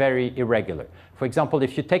realization are very irregular. For example,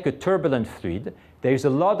 if you take a turbulent fluid, there's a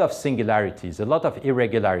lot of singularities, a lot of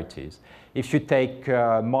irregularities. If you take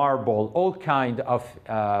marble, all kind of,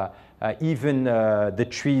 even the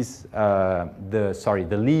trees,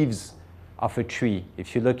 the leaves of a tree,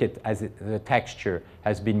 if you look at the texture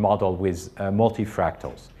has been modeled with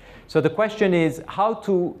multifractals. So the question is how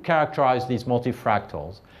to characterize these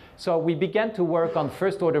multifractals. So we began to work on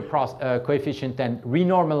first order coefficient and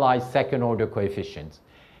renormalize second order coefficients.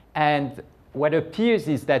 And what appears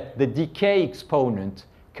is that the decay exponent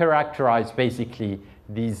characterizes basically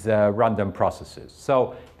these random processes.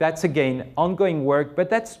 So that's again ongoing work, but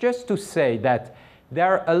that's just to say that there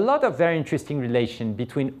are a lot of very interesting relations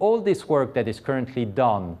between all this work that is currently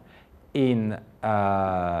done in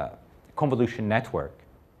convolution network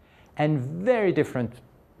and very different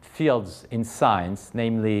fields in science,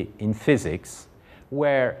 namely in physics,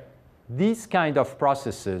 where these kind of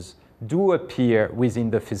processes do appear within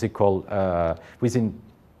the physical, within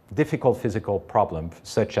difficult physical problems,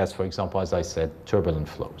 such as, for example, as I said, turbulent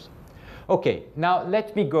flows. Okay, now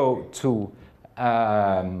let me go to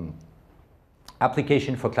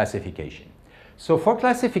application for classification. So for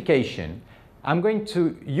classification, I'm going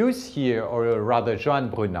to use here, or rather Johan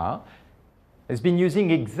Brunner has been using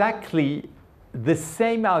exactly the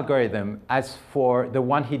same algorithm as for the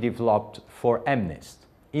one he developed for MNIST.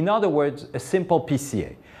 In other words, a simple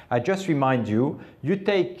PCA. I just remind you, you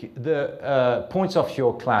take the points of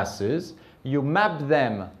your classes, you map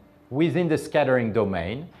them within the scattering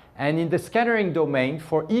domain, and in the scattering domain,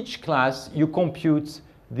 for each class, you compute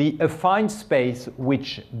the affine space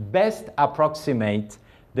which best approximate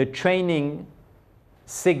the training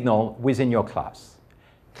signal within your class.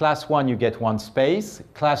 Class 1, you get one space.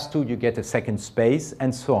 Class 2, you get a second space,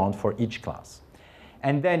 and so on for each class.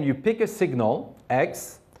 And then you pick a signal,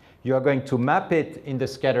 x. You are going to map it in the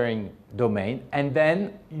scattering domain, and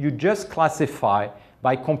then you just classify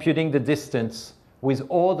by computing the distance with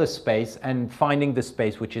all the space and finding the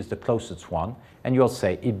space which is the closest one, and you'll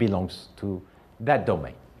say it belongs to that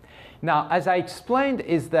domain. Now, as I explained,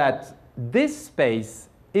 is that this space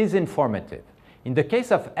is informative. In the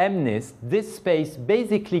case of MNIST, this space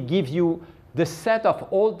basically gives you the set of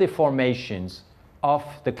all deformations of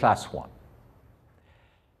the class 1.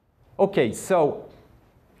 Okay, so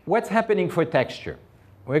what's happening for texture?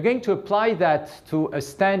 We're going to apply that to a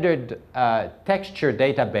standard texture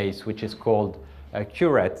database, which is called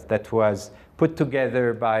Curate, that was put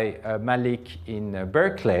together by Malik in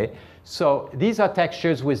Berkeley. So these are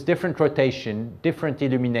textures with different rotation, different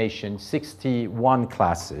illumination, 61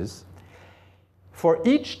 classes. For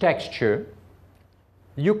each texture,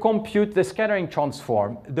 you compute the scattering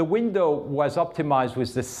transform. The window was optimized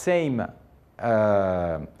with the same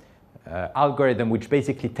algorithm, which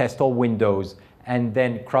basically tests all windows and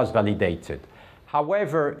then cross-validated.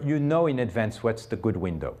 However, you know in advance what's the good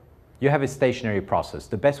window. You have a stationary process.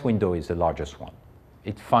 The best window is the largest one.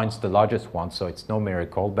 It finds the largest one, so it's no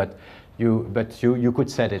miracle, but you could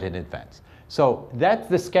set it in advance. So that's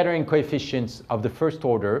the scattering coefficients of the first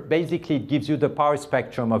order. Basically, it gives you the power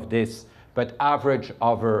spectrum of this, but average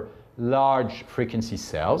over large frequency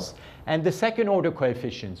cells. And the second order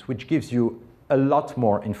coefficients, which gives you a lot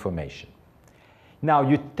more information. Now,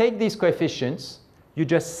 you take these coefficients, you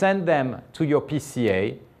just send them to your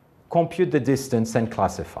PCA, compute the distance, and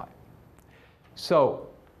classify. So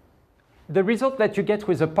the result that you get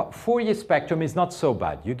with a Fourier spectrum is not so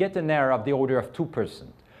bad. You get an error of the order of 2%.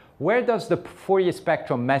 Where does the Fourier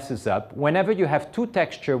spectrum messes up? Whenever you have two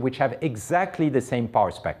textures which have exactly the same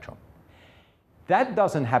power spectrum. That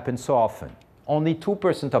doesn't happen so often, only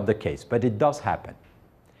 2% of the case, but it does happen.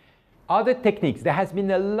 Other techniques, there has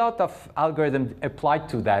been a lot of algorithms applied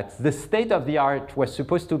to that. The state of the art was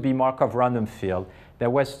supposed to be Markov random field. There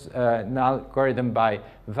was an algorithm by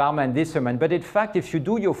Varma and Disserman, but in fact, if you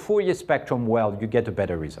do your Fourier spectrum well, you get a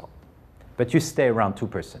better result. But you stay around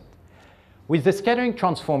 2%. With the scattering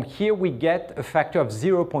transform, here we get a factor of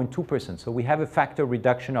 0.2%. So we have a factor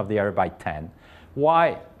reduction of the error by 10.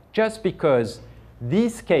 Why? Just because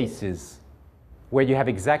these cases where you have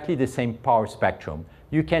exactly the same power spectrum,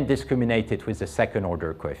 you can discriminate it with the second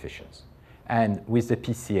order coefficients. And with the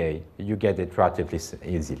PCA, you get it relatively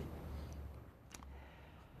easily.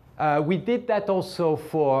 We did that also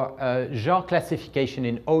for genre classification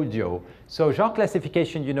in audio. So genre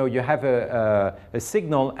classification, you know, you have a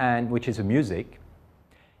signal and which is a music.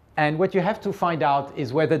 And what you have to find out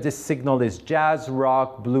is whether this signal is jazz,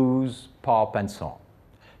 rock, blues, pop, and so on.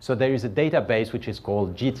 So there is a database which is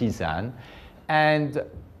called GTZAN. And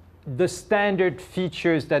the standard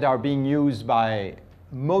features that are being used by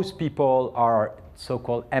most people are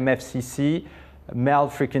so-called MFCC, mel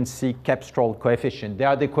frequency Kapstrol coefficient. They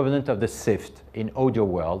are the equivalent of the SIFT in audio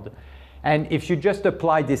world. And if you just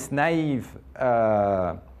apply this naive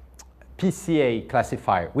PCA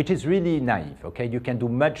classifier, which is really naive, okay, you can do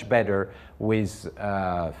much better with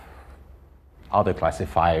other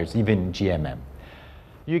classifiers, even GMM.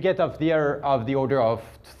 You get of the order of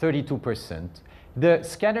 32%. The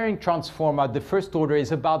scattering transform at the first order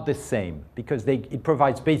is about the same because it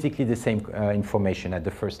provides basically the same information at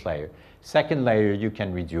the first layer. Second layer you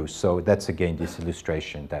can reduce. So that's again this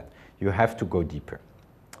illustration that you have to go deeper.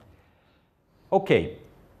 Okay,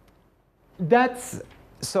 that's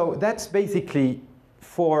basically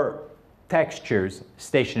for textures,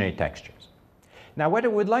 stationary textures. Now what I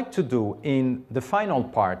would like to do in the final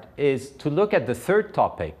part is to look at the third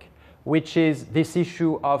topic, which is this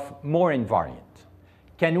issue of more invariant.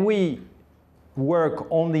 Can we work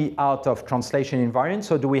only out of translation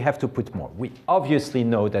invariance, or do we have to put more? We obviously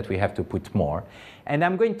know that we have to put more. And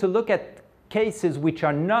I'm going to look at cases which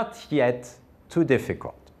are not yet too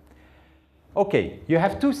difficult. Okay, you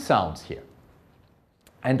have two sounds here.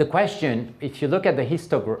 And the question, if you look at the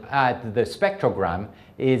spectrogram,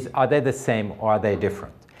 is are they the same or are they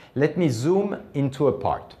different? Let me zoom into a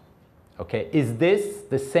part. Okay, is this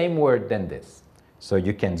the same word than this? So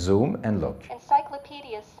you can zoom and look.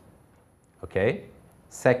 Encyclopedias. Okay.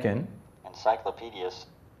 Second. Encyclopedias.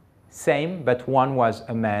 Same, but one was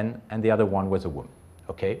a man and the other one was a woman.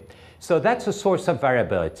 Okay. So that's a source of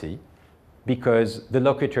variability because the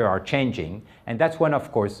locutor are changing, and that's one,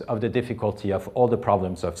 of course, of the difficulty of all the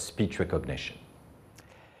problems of speech recognition.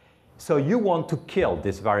 So you want to kill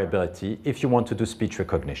this variability if you want to do speech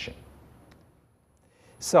recognition.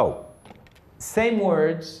 So same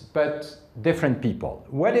words, but different people.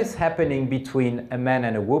 What is happening between a man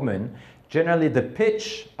and a woman? Generally, the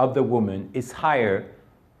pitch of the woman is higher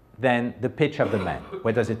than the pitch of the man.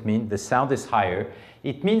 What does it mean? The sound is higher.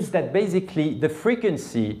 It means that basically the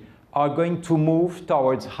frequency are going to move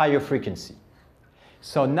towards higher frequency.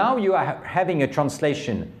 So now you are having a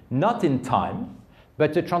translation not in time,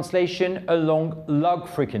 but a translation along log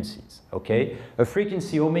frequencies, okay? A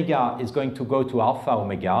frequency omega is going to go to alpha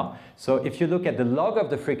omega. So if you look at the log of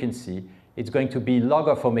the frequency, it's going to be log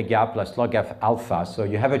of omega plus log of alpha. So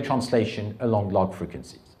you have a translation along log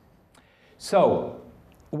frequencies. So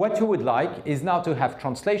what you would like is now to have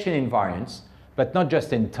translation invariance, but not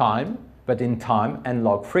just in time, but in time and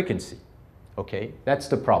log frequency, okay? That's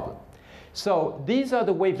the problem. So these are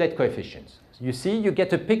the wavelet coefficients. You see, you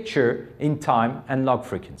get a picture in time and log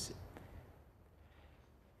frequency.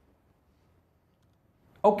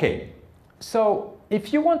 Okay, so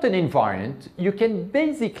if you want an invariant, you can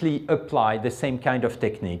basically apply the same kind of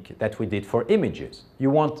technique that we did for images.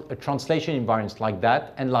 You want a translation invariance like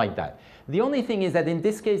that and like that. The only thing is that in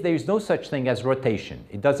this case, there is no such thing as rotation.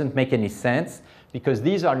 It doesn't make any sense because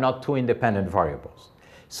these are not two independent variables.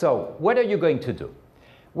 So what are you going to do?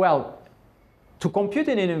 Well, to compute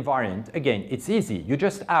an invariant, again, it's easy. You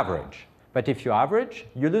just average. But if you average,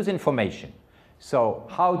 you lose information. So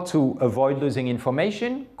how to avoid losing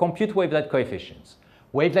information? Compute wavelet coefficients.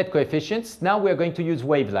 Wavelet coefficients, now we're going to use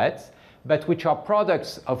wavelets, but which are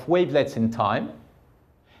products of wavelets in time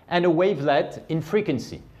and a wavelet in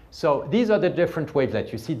frequency. So these are the different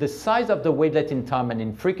wavelets. You see the size of the wavelet in time and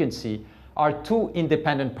in frequency are two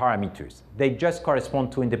independent parameters. They just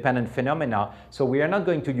correspond to independent phenomena. So we are not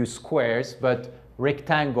going to use squares, but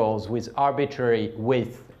rectangles with arbitrary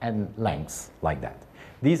width and length like that.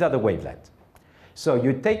 These are the wavelets. So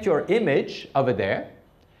you take your image over there,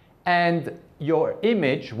 and your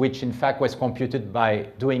image, which in fact was computed by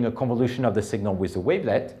doing a convolution of the signal with the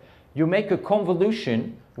wavelet, you make a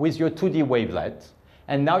convolution with your 2D wavelet,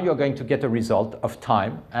 and now you're going to get a result of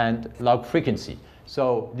time and log frequency.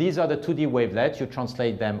 So these are the 2D wavelets. You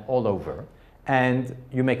translate them all over, and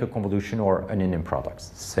you make a convolution or an in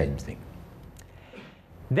products. Same thing.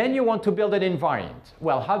 Then you want to build an invariant.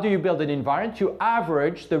 Well, how do you build an invariant? You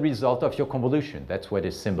average the result of your convolution. That's what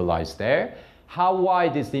is symbolized there. How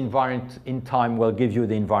wide is the invariant in time will give you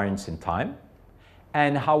the invariance in time.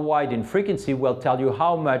 and how wide in frequency will tell you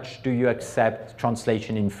how much do you accept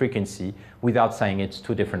translation in frequency without saying it's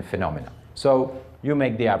two different phenomena. So you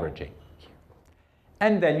make the averaging.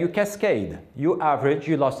 And then you cascade. You average,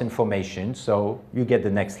 you lost information, so you get the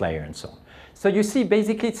next layer and so on. So you see,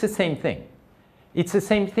 basically it's the same thing. It's the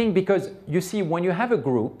same thing because you see, when you have a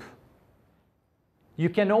group, you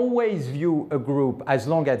can always view a group, as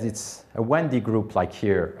long as it's a 1D group like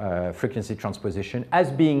here, frequency transposition, as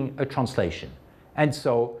being a translation. And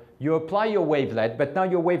so you apply your wavelet, but now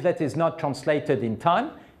your wavelet is not translated in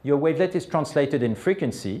time. Your wavelet is translated in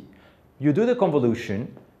frequency. You do the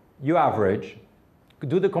convolution, you average,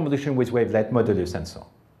 do the convolution with wavelet, modulus, and so on.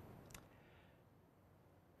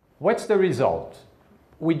 What's the result?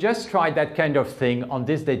 We just tried that kind of thing on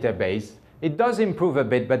this database. It does improve a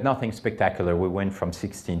bit, but nothing spectacular. We went from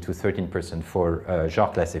 16 to 13% for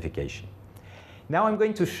genre classification. Now I'm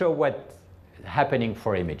going to show what's happening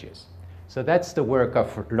for images. So that's the work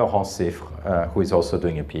of Laurent Siffre, who is also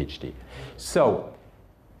doing a PhD. So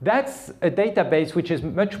that's a database which is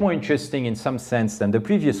much more interesting in some sense than the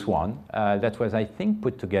previous one. That was, I think,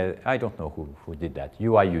 put together, I don't know who did that,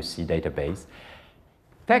 UIUC database.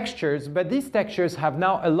 Textures, but these textures have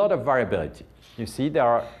now a lot of variability. You see, there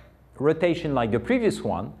are rotation like the previous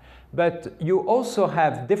one, but you also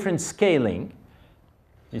have different scaling.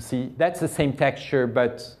 You see, that's the same texture,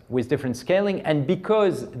 but with different scaling. And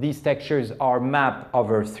because these textures are mapped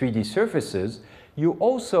over 3D surfaces, you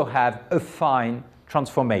also have affine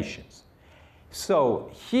transformations. So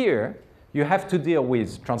here, you have to deal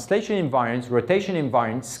with translation invariants, rotation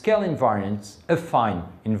invariants, scale invariants, affine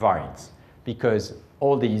invariants, because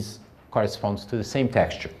all these corresponds to the same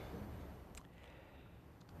texture.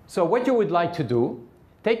 So what you would like to do,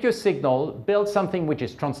 take your signal, build something which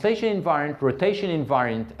is translation invariant, rotation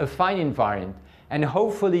invariant, affine invariant, and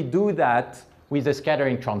hopefully do that with a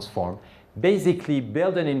scattering transform. Basically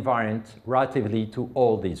build an invariant relatively to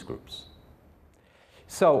all these groups.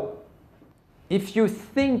 So if you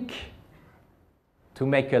think to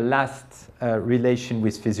make a last relation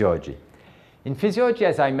with physiology. In physiology,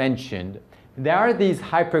 as I mentioned, there are these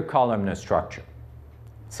hypercolumnar structures,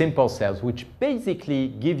 simple cells, which basically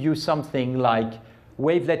give you something like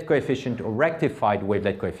wavelet coefficient or rectified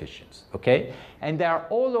wavelet coefficients, okay? And they are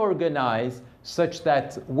all organized such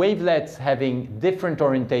that wavelets having different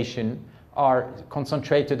orientation are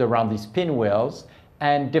concentrated around these pinwheels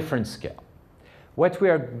and different scale. What we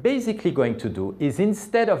are basically going to do is,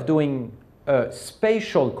 instead of doing a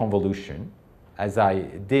spatial convolution, as I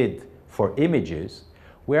did for images,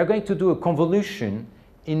 we are going to do a convolution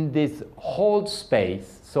in this whole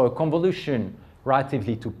space, so a convolution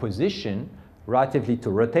relatively to position, relatively to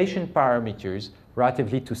rotation parameters,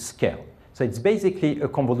 relatively to scale. So it's basically a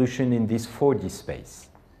convolution in this 4D space.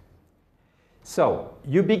 So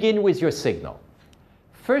you begin with your signal.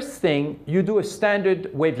 First thing, you do a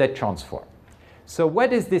standard wavelet transform. So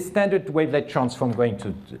what is this standard wavelet transform going to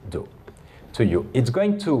do to you? It's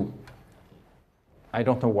going to, I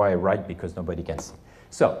don't know why I write because nobody can see.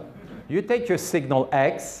 So you take your signal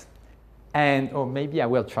X, and, or maybe I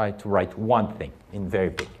will try to write one thing in very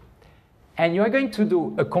big. And you are going to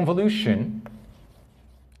do a convolution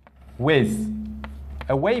with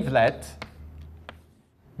a wavelet.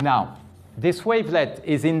 Now, this wavelet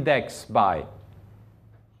is indexed by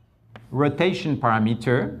rotation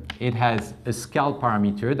parameter. It has a scale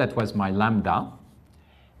parameter, that was my lambda.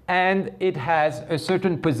 And it has a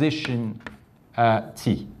certain position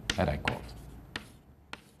t that I called.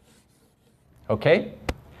 Okay?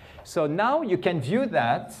 So now you can view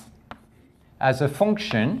that as a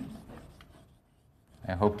function,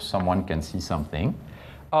 I hope someone can see something,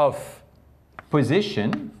 of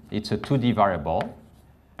position, it's a 2D variable,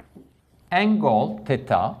 angle,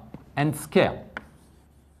 theta, and scale.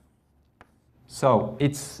 So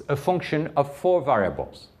it's a function of 4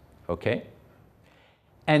 variables, okay?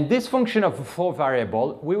 And this function of 4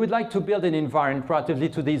 variables, we would like to build an invariant relatively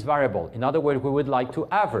to these variables. In other words, we would like to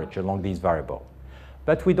average along these variables.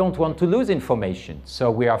 But we don't want to lose information. So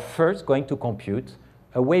we are first going to compute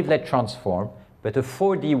a wavelet transform, but a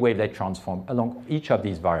 4D wavelet transform along each of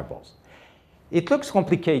these variables. It looks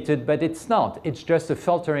complicated, but it's not. It's just a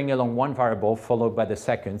filtering along one variable followed by the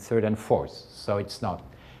second, third, and fourth. So it's not.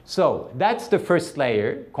 So that's the first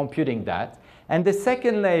layer, computing that. And the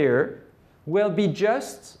second layer will be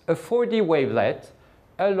just a 4D wavelet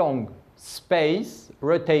along space,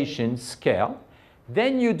 rotation, scale.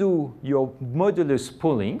 Then you do your modulus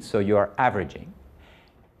pooling, so you are averaging.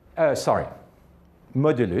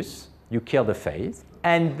 Modulus, you kill the phase.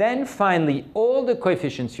 And then finally, all the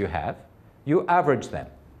coefficients you have, you average them.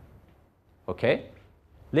 Okay?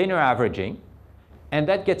 Linear averaging. and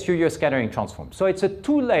that gets you your scattering transform. So it's a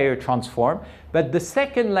two-layer transform, but the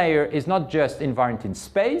second layer is not just invariant in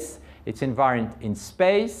space, it's invariant in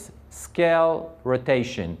space, scale,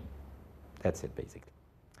 rotation. That's it, basically.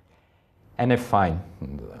 And affine.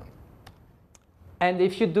 And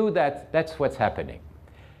if you do that, that's what's happening.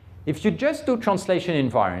 If you just do translation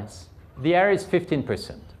invariance, the error is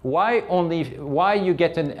 15%. Why you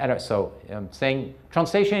get an error? So I'm saying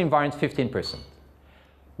translation invariance 15%.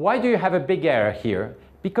 Why do you have a big error here?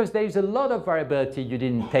 Because there is a lot of variability you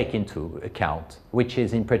didn't take into account, which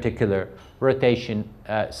is in particular rotation,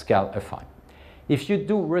 scale, affine. If you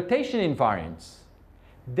do rotation invariance,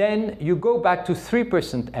 then you go back to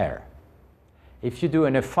 3% error. If you do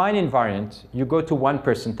an affine invariant, you go to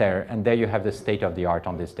 1% error, and there you have the state of the art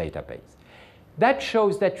on this database. That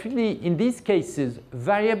shows that really, in these cases,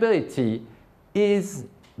 variability is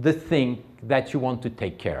the thing that you want to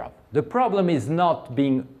take care of. The problem is not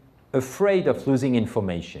being afraid of losing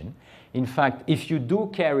information. In fact, if you do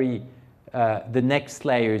carry the next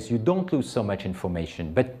layers, you don't lose so much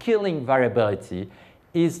information. But killing variability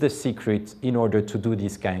is the secret in order to do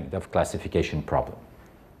this kind of classification problem.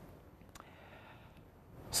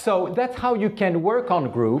 So that's how you can work on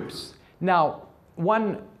groups. Now,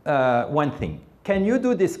 one thing. Can you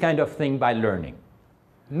do this kind of thing by learning?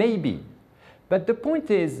 Maybe. But the point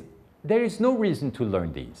is, there is no reason to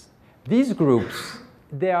learn these. These groups,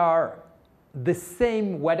 they are the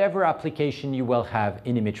same whatever application you will have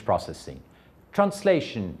in image processing.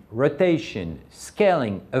 Translation, rotation,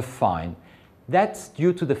 scaling, affine, that's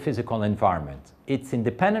due to the physical environment. It's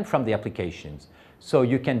independent from the applications, so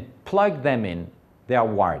you can plug them in, they are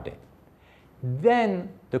wired in. Then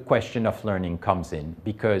the question of learning comes in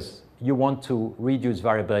because you want to reduce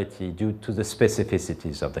variability due to the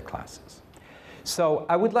specificities of the classes. So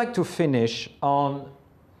I would like to finish on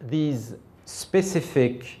these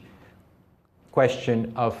specific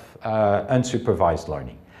question of unsupervised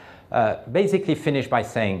learning. Basically finish by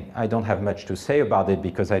saying I don't have much to say about it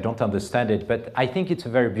because I don't understand it, but I think it's a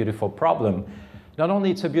very beautiful problem. Not only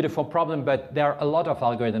it's a beautiful problem, but there are a lot of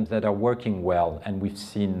algorithms that are working well, and we've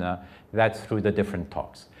seen that through the different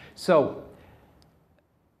talks. So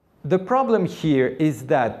the problem here is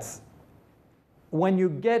that when you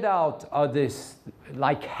get out of this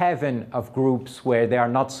like heaven of groups where there are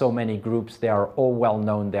not so many groups, they are all well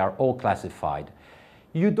known, they are all classified,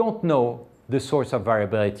 you don't know the source of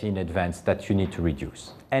variability in advance that you need to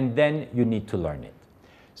reduce, and then you need to learn it.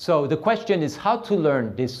 So the question is how to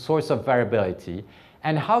learn this source of variability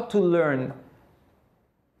and how to learn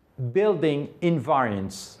building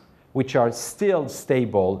invariants which are still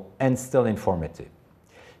stable and still informative.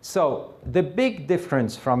 So the big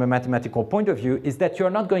difference from a mathematical point of view is that you're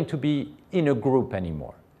not going to be in a group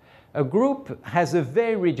anymore. A group has a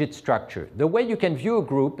very rigid structure. The way you can view a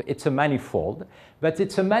group, it's a manifold, but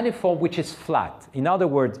it's a manifold which is flat. In other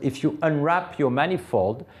words, if you unwrap your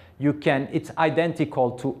manifold, it's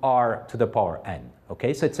identical to r to the power n.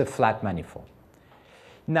 Okay, so it's a flat manifold.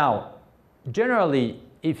 Now, generally,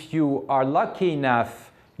 if you are lucky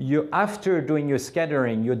enough, after doing your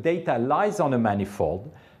scattering, your data lies on a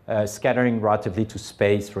manifold, scattering relatively to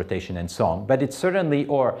space, rotation, and so on. But it's certainly,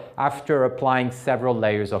 or after applying several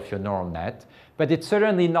layers of your neural net, but it's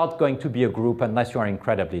certainly not going to be a group unless you are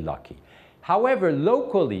incredibly lucky. However,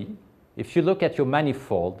 locally, if you look at your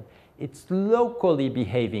manifold, it's locally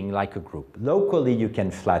behaving like a group. Locally, you can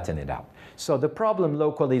flatten it out. So the problem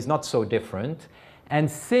locally is not so different. And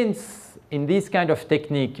since in this kind of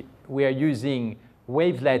technique, we are using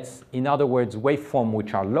wavelets, in other words, waveform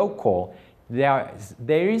which are local,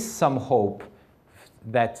 there is some hope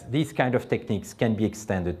that these kind of techniques can be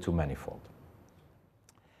extended to manifold.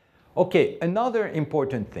 Okay, another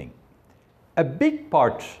important thing. A big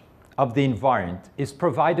part of the invariant is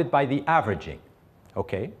provided by the averaging,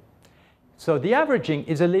 okay? So the averaging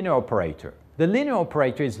is a linear operator. The linear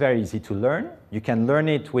operator is very easy to learn. You can learn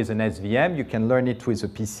it with an SVM, you can learn it with a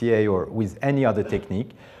PCA or with any other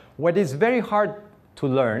technique. What is very hard to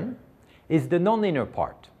learn is the nonlinear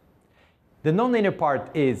part. The nonlinear part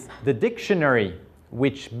is the dictionary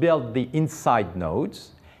which built the inside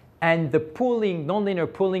nodes and the pooling,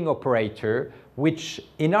 nonlinear pooling operator, which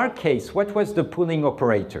in our case, what was the pooling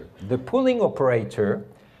operator? The pooling operator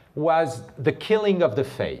was the killing of the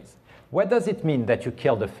phase. What does it mean that you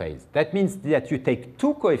kill the phase? That means that you take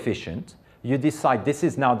two coefficients, you decide this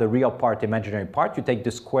is now the real part, imaginary part, you take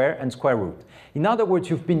the square and square root. In other words,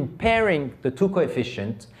 you've been pairing the two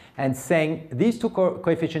coefficients and saying these two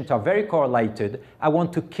coefficients are very correlated, I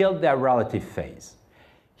want to kill their relative phase.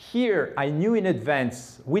 Here, I knew in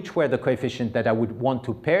advance which were the coefficients that I would want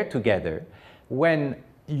to pair together. When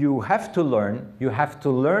you have to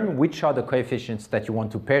learn which are the coefficients that you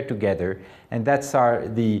want to pair together, and that's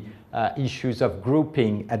the issues of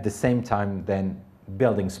grouping at the same time than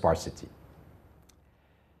building sparsity.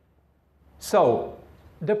 So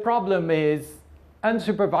the problem is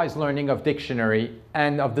unsupervised learning of dictionary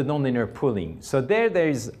and of the nonlinear pooling. So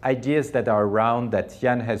there's ideas that are around that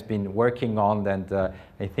Jan has been working on, and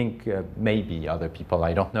I think maybe other people,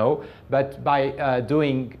 I don't know, but by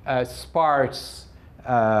doing sparse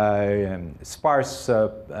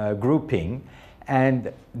grouping,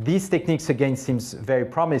 and these techniques again seems very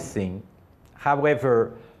promising.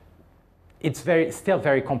 However, it's still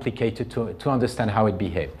very complicated to understand how it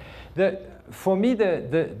behaves. For me,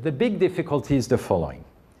 the big difficulty is the following.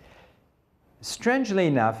 Strangely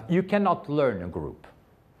enough, you cannot learn a group.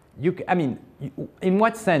 In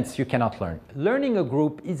what sense you cannot learn? Learning a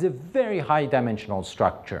group is a very high dimensional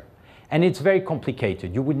structure, and it's very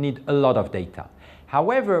complicated. You would need a lot of data.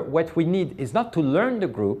 However, what we need is not to learn the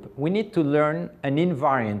group, we need to learn an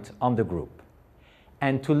invariant on the group.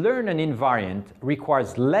 And to learn an invariant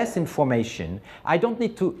requires less information. I don't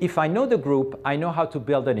need to, if I know the group, I know how to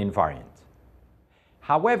build an invariant.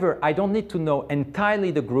 However, I don't need to know entirely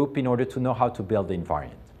the group in order to know how to build the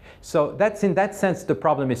invariant. So that's, in that sense, the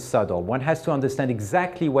problem is subtle. One has to understand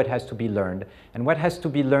exactly what has to be learned, and what has to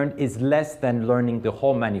be learned is less than learning the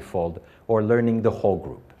whole manifold or learning the whole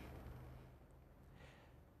group.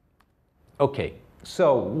 Okay,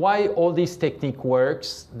 so why all this technique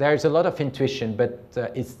works? There's a lot of intuition, but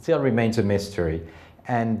it still remains a mystery.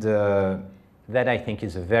 And that, I think,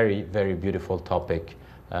 is a very, very beautiful topic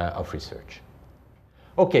of research.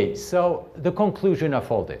 Okay, so the conclusion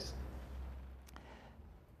of all this.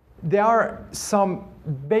 There are some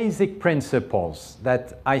basic principles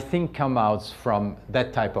that I think come out from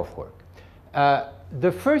that type of work.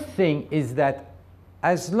 The first thing is that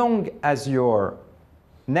as long as your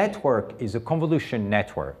network is a convolution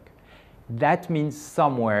network, that means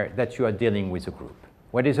somewhere that you are dealing with a group.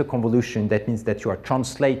 What is a convolution? That means that you are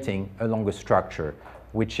translating along a structure,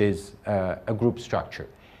 which is a group structure.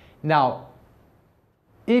 Now,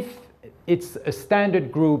 if it's a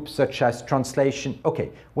standard group such as translation,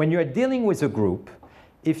 okay, when you're dealing with a group,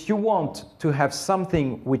 if you want to have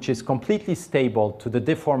something which is completely stable to the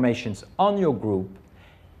deformations on your group,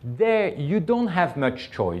 there you don't have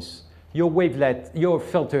much choice. Your wavelet, your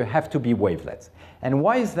filter have to be wavelets. And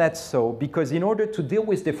why is that so? Because in order to deal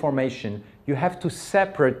with deformation, you have to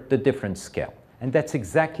separate the different scale. And that's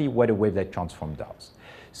exactly what a wavelet transform does.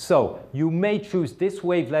 So you may choose this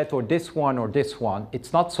wavelet or this one or this one.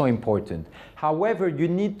 It's not so important. However, you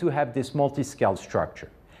need to have this multi-scale structure.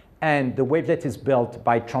 And the wavelet is built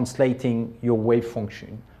by translating your wave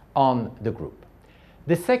function on the group.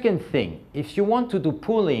 The second thing, if you want to do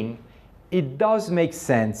pooling, it does make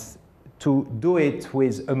sense to do it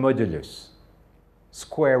with a modulus,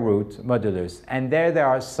 square root modulus. And there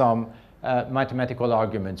are some mathematical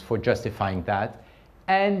arguments for justifying that.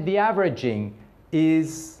 And the averaging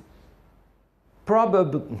is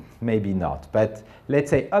probably, maybe not, but let's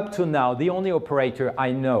say up to now, the only operator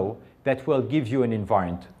I know that will give you an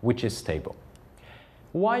invariant which is stable.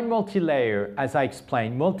 Why multi-layer? As I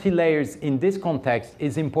explained, multi-layers in this context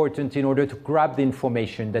is important in order to grab the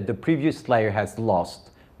information that the previous layer has lost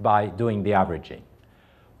by doing the averaging.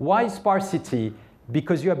 Why sparsity?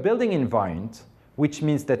 Because you are building invariant, which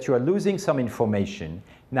means that you are losing some information.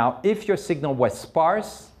 Now, if your signal was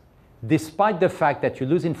sparse, despite the fact that you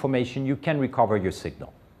lose information, you can recover your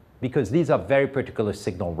signal, because these are very particular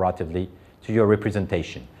signals relatively to your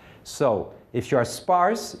representation. So if you are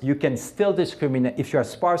sparse, you can still discriminate. If you are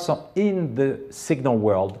sparse in the signal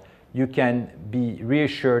world, you can be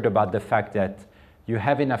reassured about the fact that you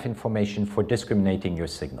have enough information for discriminating your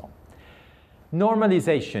signal.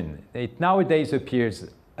 Normalization, it nowadays appears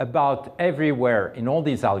about everywhere in all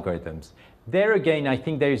these algorithms. There again, I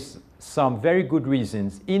think there's some very good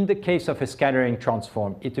reasons. In the case of a scattering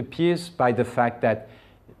transform, it appears by the fact that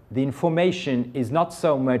the information is not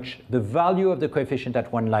so much the value of the coefficient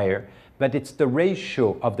at one layer, but it's the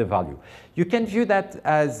ratio of the value. You can view that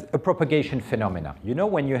as a propagation phenomena. You know,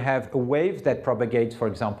 when you have a wave that propagates, for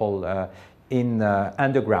example, in the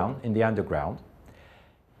underground,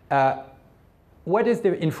 what is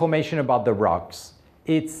the information about the rocks?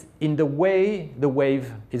 It's in the way the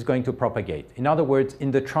wave is going to propagate. In other words,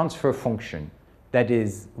 in the transfer function that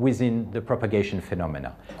is within the propagation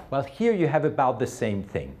phenomena. Well, here you have about the same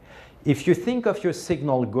thing. If you think of your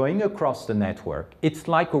signal going across the network, it's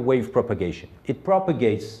like a wave propagation. It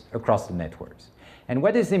propagates across the networks. And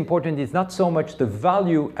what is important is not so much the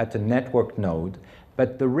value at the network node,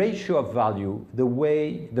 but the ratio of value, the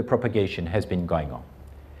way the propagation has been going on.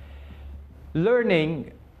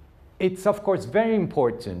 Learning It's, of course, very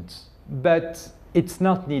important, but it's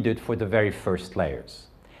not needed for the very first layers.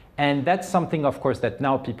 And that's something, of course, that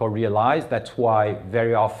now people realize. That's why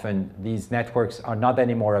very often these networks are not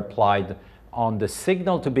anymore applied on the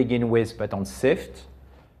signal to begin with, but on SIFT. In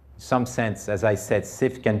some sense, as I said,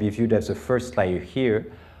 SIFT can be viewed as a first layer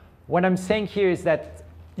here. What I'm saying here is that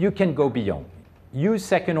you can go beyond. Use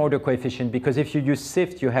second-order coefficient, because if you use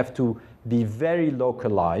SIFT, you have to be very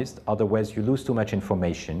localized, otherwise you lose too much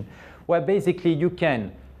information, where basically you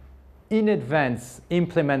can, in advance,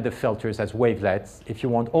 implement the filters as wavelets if you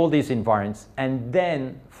want all these invariants, and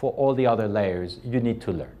then for all the other layers, you need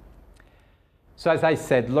to learn. So as I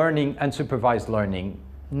said, learning, unsupervised learning,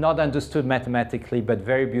 not understood mathematically, but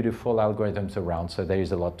very beautiful algorithms around, so there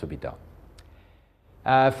is a lot to be done.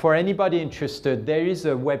 For anybody interested, there is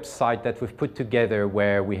a website that we've put together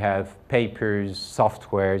where we have papers,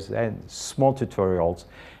 softwares, and small tutorials,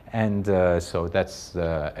 and so that's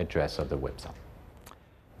the address of the website.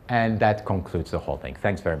 And that concludes the whole thing.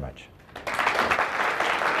 Thanks very much.